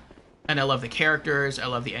hopeful. And I love the characters, I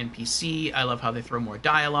love the NPC, I love how they throw more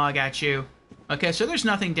dialogue at you. Okay, so there's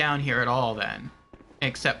nothing down here at all, then.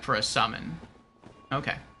 Except for a summon.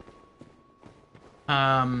 Okay.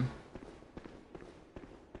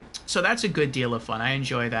 So that's a good deal of fun. I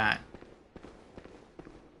enjoy that.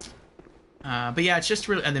 But yeah, it's just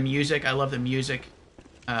really... And the music, I love the music.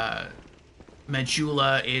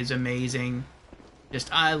 Majula is amazing. Just,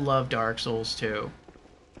 I love Dark Souls 2.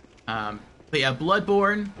 But yeah,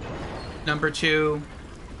 Bloodborne, #2,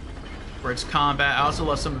 for its combat. I also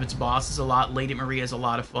love some of its bosses a lot. Lady Maria is a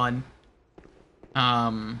lot of fun.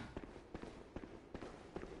 Oh,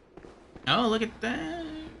 look at that.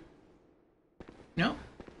 No.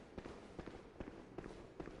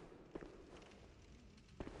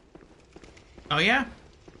 Oh, yeah.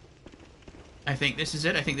 I think this is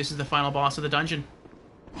it. I think this is the final boss of the dungeon.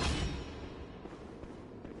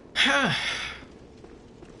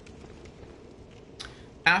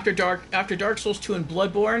 After Dark Souls 2 and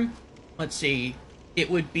Bloodborne, let's see, it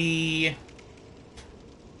would be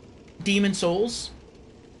Demon Souls.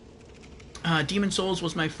 Demon Souls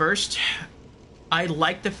was my first. I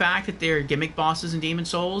like the fact that there are gimmick bosses in Demon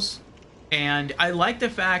Souls, and I like the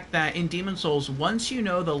fact that in Demon Souls, once you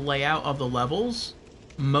know the layout of the levels,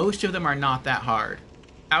 most of them are not that hard.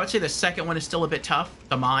 I would say the second one is still a bit tough,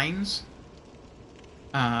 the mines.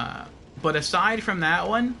 But aside from that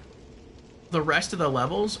one, the rest of the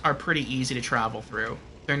levels are pretty easy to travel through.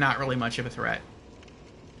 They're not really much of a threat.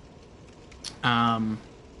 And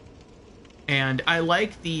I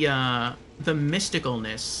like the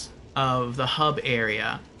mysticalness of the hub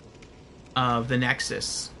area of the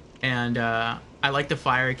Nexus. And I like the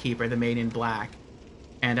Firekeeper, the Maid in Black.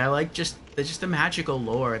 And I like just the magical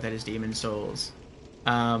lore that is Demon Souls.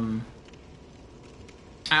 After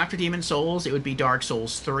Demon Souls, it would be Dark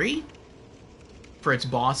Souls 3 for its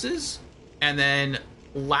bosses. And then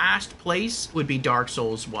last place would be Dark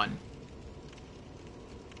Souls 1.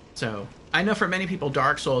 So, I know for many people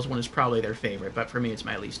Dark Souls 1 is probably their favorite, but for me it's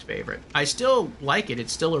my least favorite. I still like it.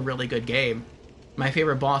 It's still a really good game. My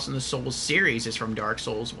favorite boss in the Souls series is from Dark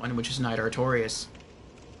Souls 1, which is Knight Artorias.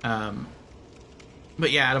 But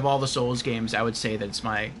yeah, out of all the Souls games, I would say that it's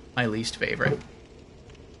my least favorite.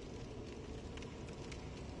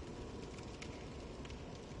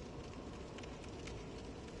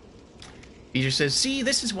 Beezer says, see,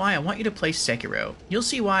 this is why I want you to play Sekiro. You'll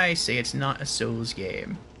see why I say it's not a Souls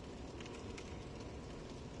game.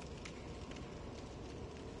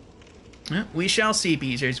 We shall see,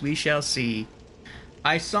 Beezers. We shall see.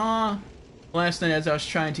 I saw last night as I was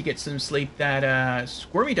trying to get some sleep that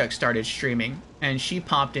Squirmy Duck started streaming, and she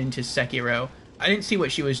popped into Sekiro. I didn't see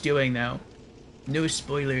what she was doing, though. No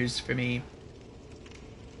spoilers for me.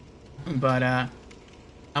 But,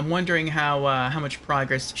 I'm wondering how much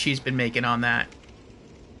progress she's been making on that.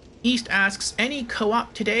 East asks, any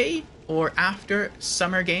co-op today or after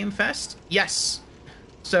Summer Game Fest? Yes.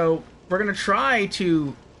 So we're going to try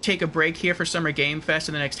to take a break here for Summer Game Fest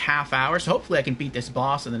in the next half hour. So hopefully I can beat this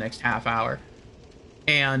boss in the next half hour.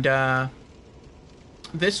 And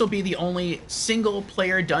this will be the only single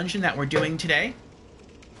player dungeon that we're doing today.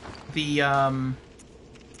 The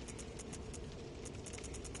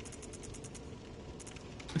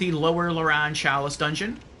Lower Loran Chalice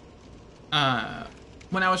dungeon.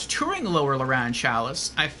 When I was touring Lower Loran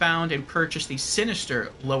Chalice, I found and purchased the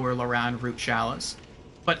Sinister Lower Loran Root Chalice.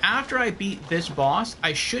 But after I beat this boss,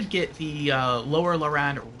 I should get the Lower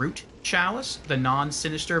Loran Root Chalice, the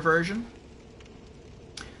non-Sinister version.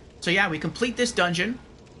 So yeah, we complete this dungeon.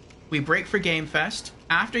 We break for Game Fest.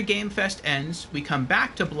 After Game Fest ends, we come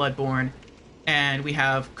back to Bloodborne, and we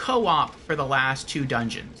have co-op for the last 2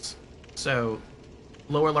 dungeons. So,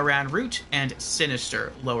 Lower Loran Root and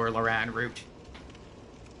Sinister Lower Loran Root.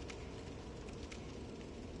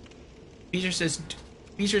 Beezer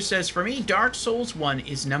says, for me, Dark Souls 1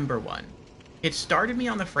 is number 1. It started me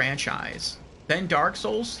on the franchise. Then Dark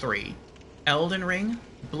Souls 3, Elden Ring,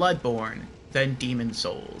 Bloodborne, then Demon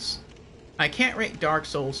Souls. I can't rate Dark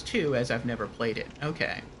Souls 2 as I've never played it.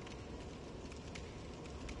 Okay.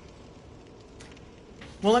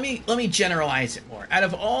 Well, let me generalize it more. Out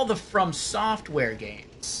of all the From Software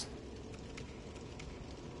games,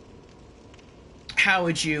 how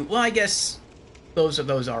would you... Well, I guess those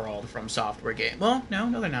are all the From Software games. Well,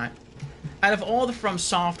 no, they're not. Out of all the From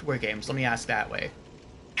Software games, let me ask that way.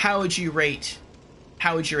 How would you rate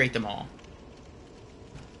them all?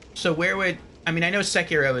 So where would... I mean, I know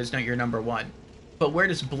Sekiro is not your number 1, but where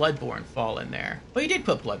does Bloodborne fall in there? Well, you did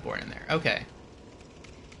put Bloodborne in there. Okay.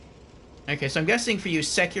 Okay, so I'm guessing for you,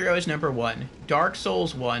 Sekiro is number 1. Dark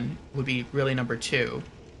Souls 1 would be really number 2.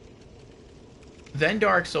 Then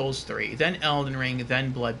Dark Souls 3. Then Elden Ring.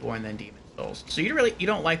 Then Bloodborne. Then Demon Souls. So you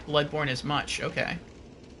don't like Bloodborne as much. Okay.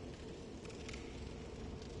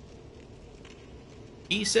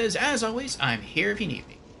 East says, as always, I'm here if you need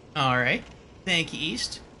me. Alright. Thank you,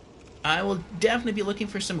 East. I will definitely be looking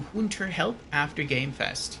for some winter help after Game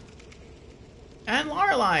Fest. And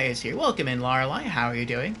Lorelei is here. Welcome in, Lorelei. How are you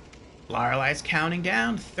doing? Lorelai's counting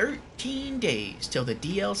down 13 days till the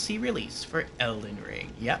DLC release for Elden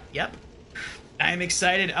Ring. Yep. I'm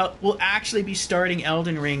excited. We'll actually be starting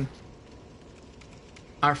Elden Ring,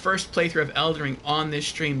 our first playthrough of Elden Ring, on this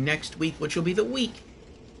stream next week, which will be the week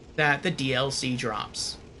that the DLC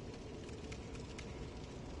drops.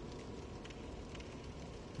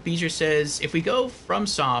 Beezer says, if we go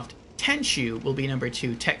FromSoft, Tenchu will be number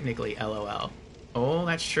 2, technically, LOL. Oh,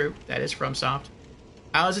 that's true. That is FromSoft.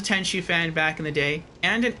 I was a Tenchu fan back in the day,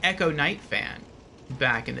 and an Echo Knight fan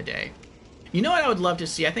back in the day. You know what I would love to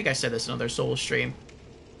see? I think I said this in another Souls stream.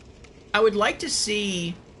 I would like to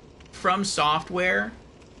see From Software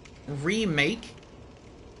remake...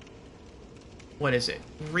 What is it?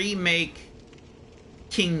 Remake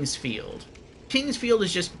Kingsfield. Kingsfield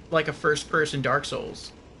is just like a first-person Dark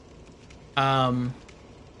Souls.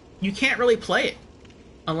 You can't really play it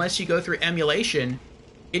unless you go through emulation.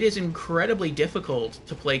 It is incredibly difficult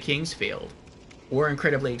to play Kingsfield, or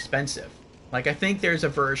incredibly expensive. Like, I think there's a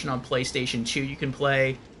version on PlayStation 2 you can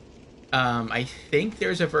play. I think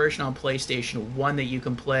there's a version on PlayStation 1 that you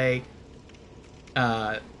can play.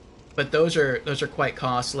 But those are quite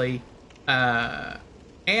costly.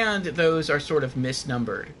 And those are sort of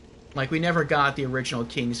misnumbered. Like, we never got the original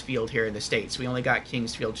Kingsfield here in the States. We only got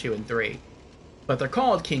Kingsfield 2 and 3. But they're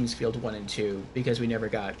called Kingsfield 1 and 2 because we never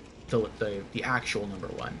got the actual number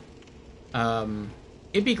 1.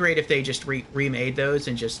 It'd be great if they just remade those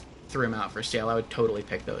and just threw them out for sale. I would totally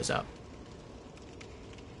pick those up.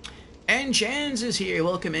 And Jans is here.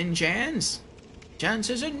 Welcome in, Jans. Jans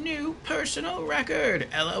is a new personal record.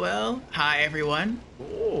 LOL. Hi, everyone.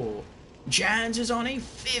 Oh, Jans is on a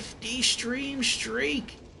 50 stream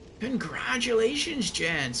streak. Congratulations,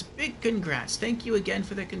 Jans. Big congrats. Thank you again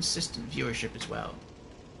for the consistent viewership as well.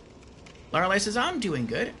 Lorelei says, I'm doing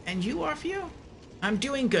good, and you are few. I'm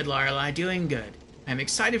doing good, Lorelei, doing good. I'm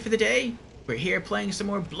excited for the day. We're here playing some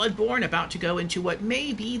more Bloodborne, about to go into what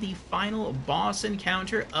may be the final boss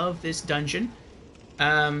encounter of this dungeon.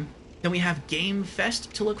 Then we have Game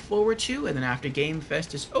Fest to look forward to, and then after Game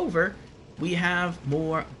Fest is over, we have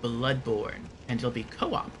more Bloodborne, and it'll be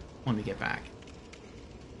co-op when we get back.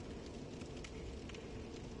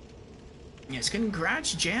 Yes,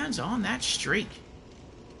 congrats, Jans, on that streak.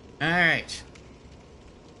 Alright.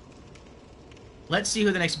 Let's see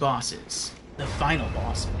who the next boss is. The final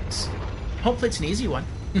boss is. Hopefully it's an easy one.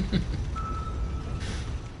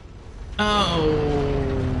 Oh,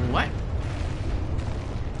 what?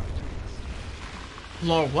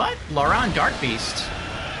 What? Loran Dark Beast.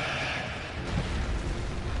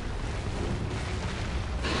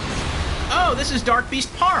 Oh, this is Dark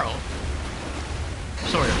Beast Parl.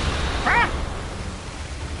 Sort of. Ah!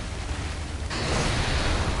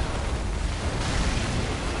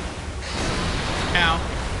 Ow.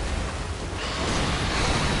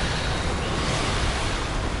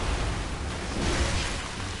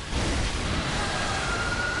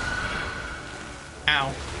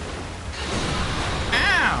 Ow.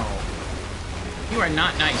 Ow! You are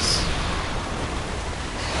not nice.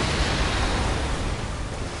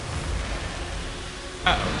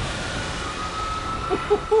 Uh-oh.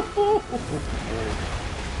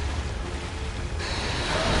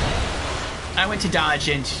 I went to dodge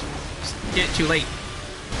and did it too late.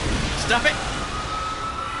 Stuff it!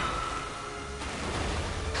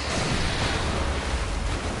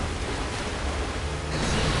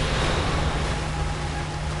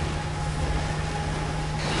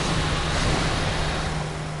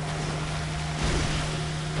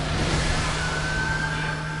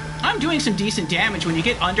 I'm doing some decent damage. When you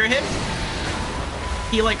get under him,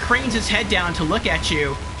 he like cranes his head down to look at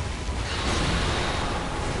you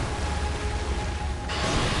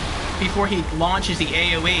before he launches the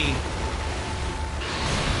AoE.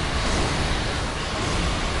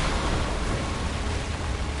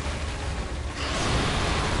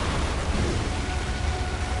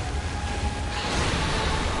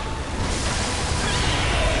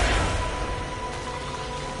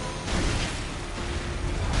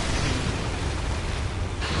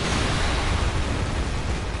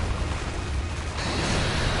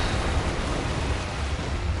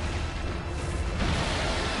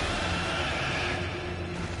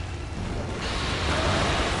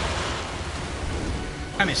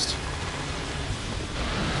 I missed.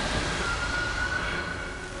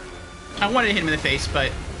 I wanted to hit him in the face,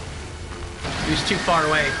 but he was too far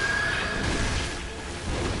away.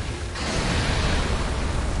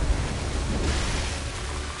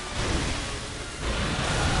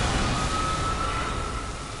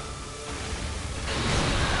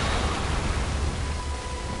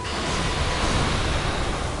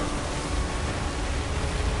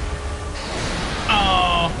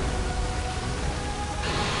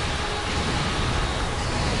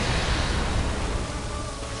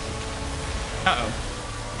 Uh-oh.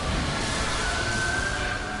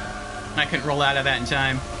 I couldn't roll out of that in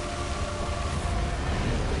time.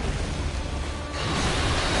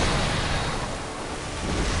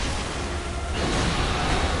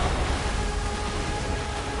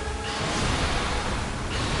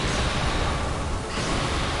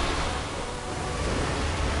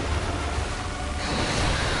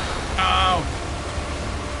 Oh.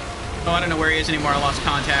 Oh, I don't know where he is anymore. I lost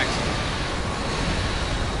contact.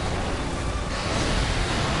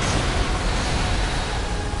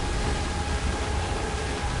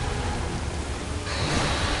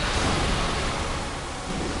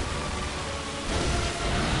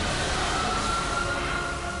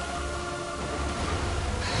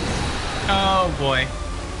 Oh boy.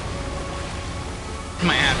 He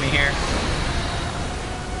might have me here.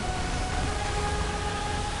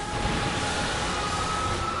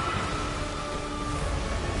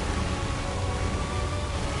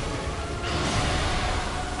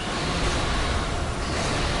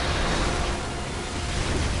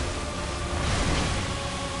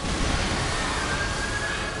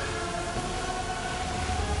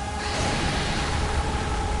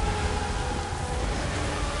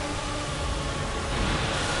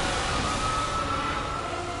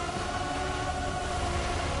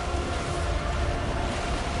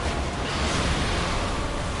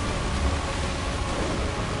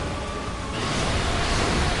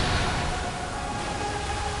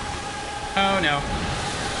 Oh no.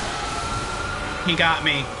 He got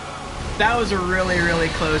me. That was a really, really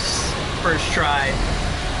close first try.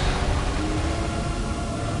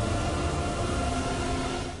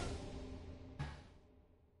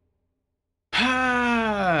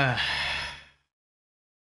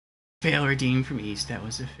 Fail redeemed from East. That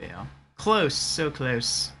was a fail. Close. So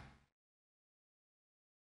close.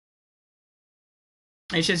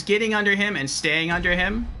 It's just getting under him and staying under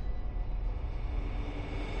him.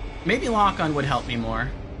 Maybe lock-on would help me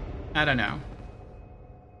more. I don't know.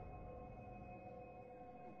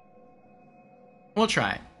 We'll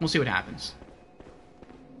try it. We'll see what happens.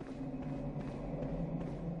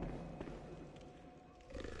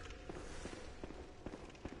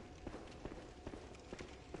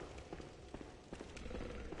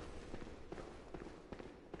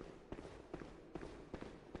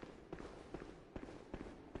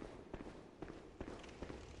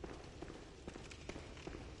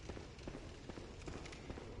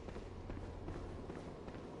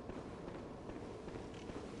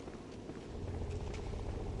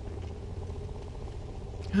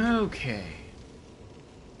 Okay.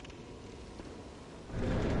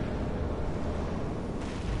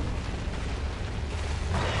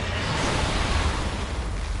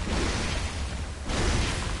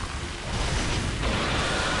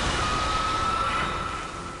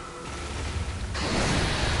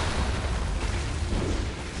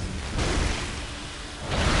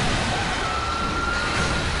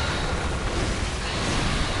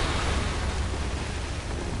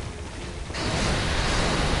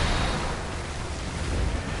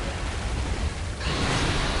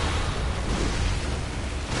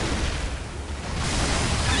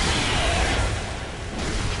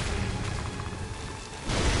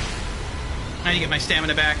 I need to get my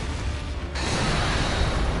stamina back.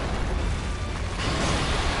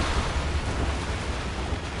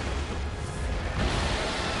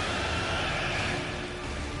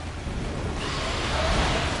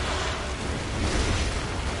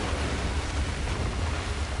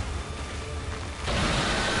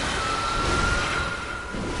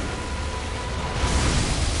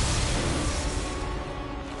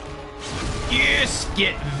 Yes!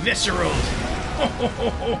 Get visceral!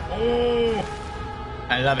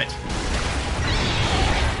 I love it.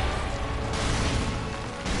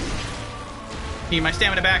 Need my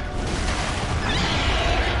stamina back.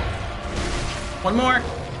 One more.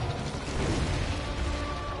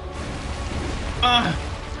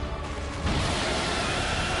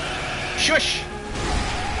 Shush!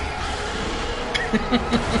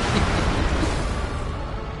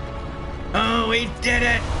 Oh, we did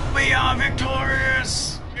it! We are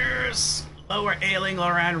victorious! Yes! Lower Ailing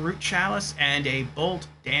Loran Root Chalice and a Bolt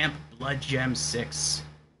Damp Blood Gem 6.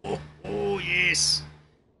 Oh yes!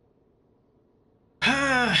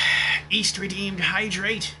 East redeemed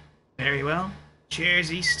Hydrate. Very well.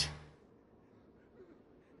 Cheers, East.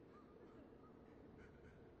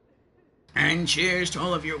 And cheers to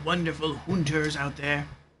all of your wonderful hunters out there.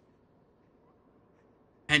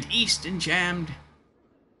 And East and Jammed.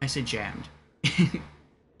 I said jammed.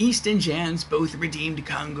 East and Jams both redeemed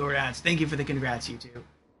Congo Rats. Thank you for the congrats, you two.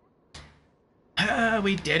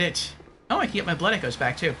 We did it. Oh, I can get my blood echoes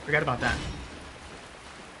back too. Forgot about that.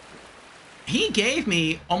 He gave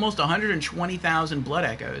me almost 120,000 blood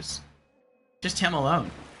echoes. Just him alone.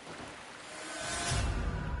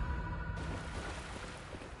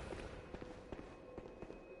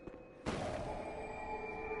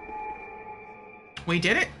 We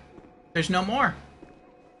did it. There's no more.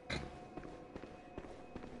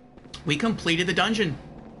 We completed the dungeon.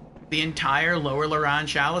 The entire Lower Loran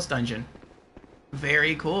Chalice dungeon.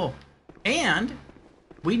 Very cool. And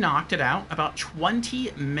we knocked it out about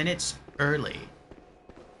 20 minutes early.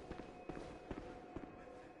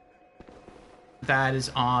 That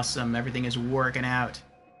is awesome. Everything is working out.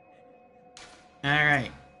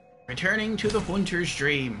 Alright. Returning to the Hunter's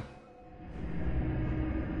Dream.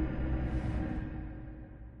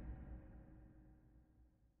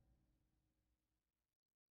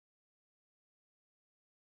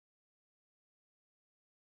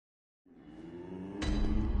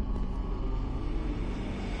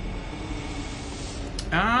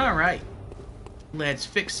 Alright, let's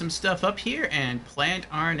fix some stuff up here and plant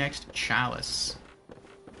our next chalice.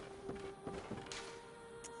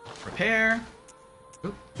 Repair.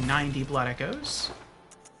 Oop, 90 blood echoes.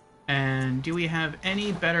 And do we have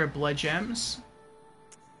any better blood gems?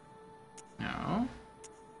 No.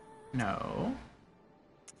 No.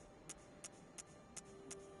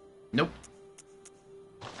 Nope.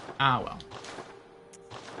 Ah, well.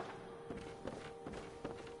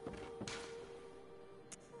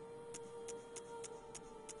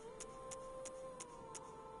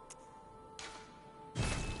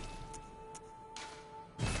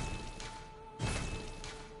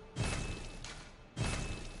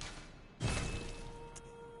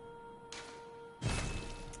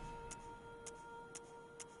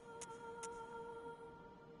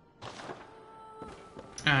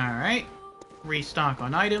 Alright, restock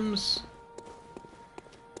on items.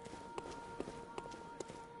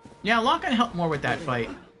 Yeah, Locke can help more with that fight.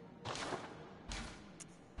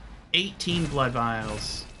 18 blood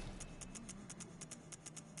vials.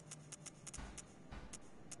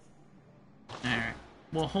 Alright,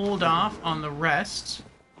 we'll hold off on the rest.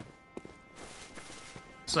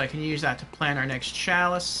 So I can use that to plant our next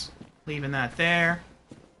chalice. Leaving that there.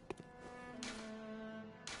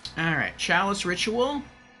 Alright, Chalice Ritual.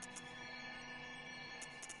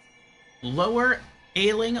 Lower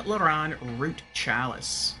Ailing Loran Root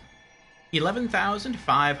Chalice.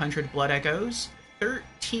 11,500 blood echoes,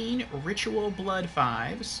 13 ritual blood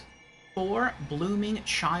 5s, 4 blooming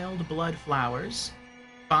child blood flowers,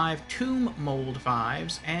 5 tomb mold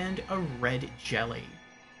 5s, and a red jelly.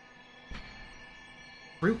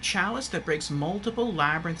 Root chalice that breaks multiple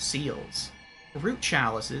labyrinth seals. Root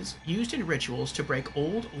chalices, used in rituals to break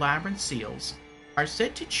old labyrinth seals, are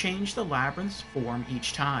said to change the labyrinth's form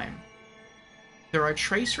each time. There are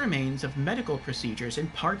trace remains of medical procedures in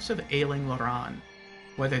parts of ailing Loran.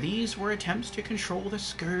 Whether these were attempts to control the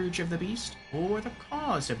scourge of the beast or the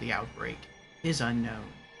cause of the outbreak is unknown.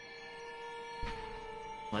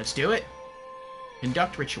 Let's do it.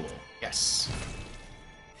 Conduct ritual. Yes.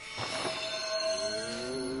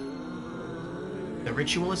 The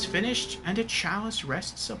ritual is finished, and a chalice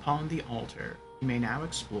rests upon the altar. You may now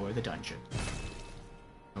explore the dungeon.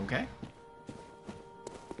 Okay.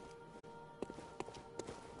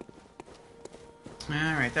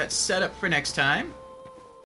 Alright, that's set up for next time.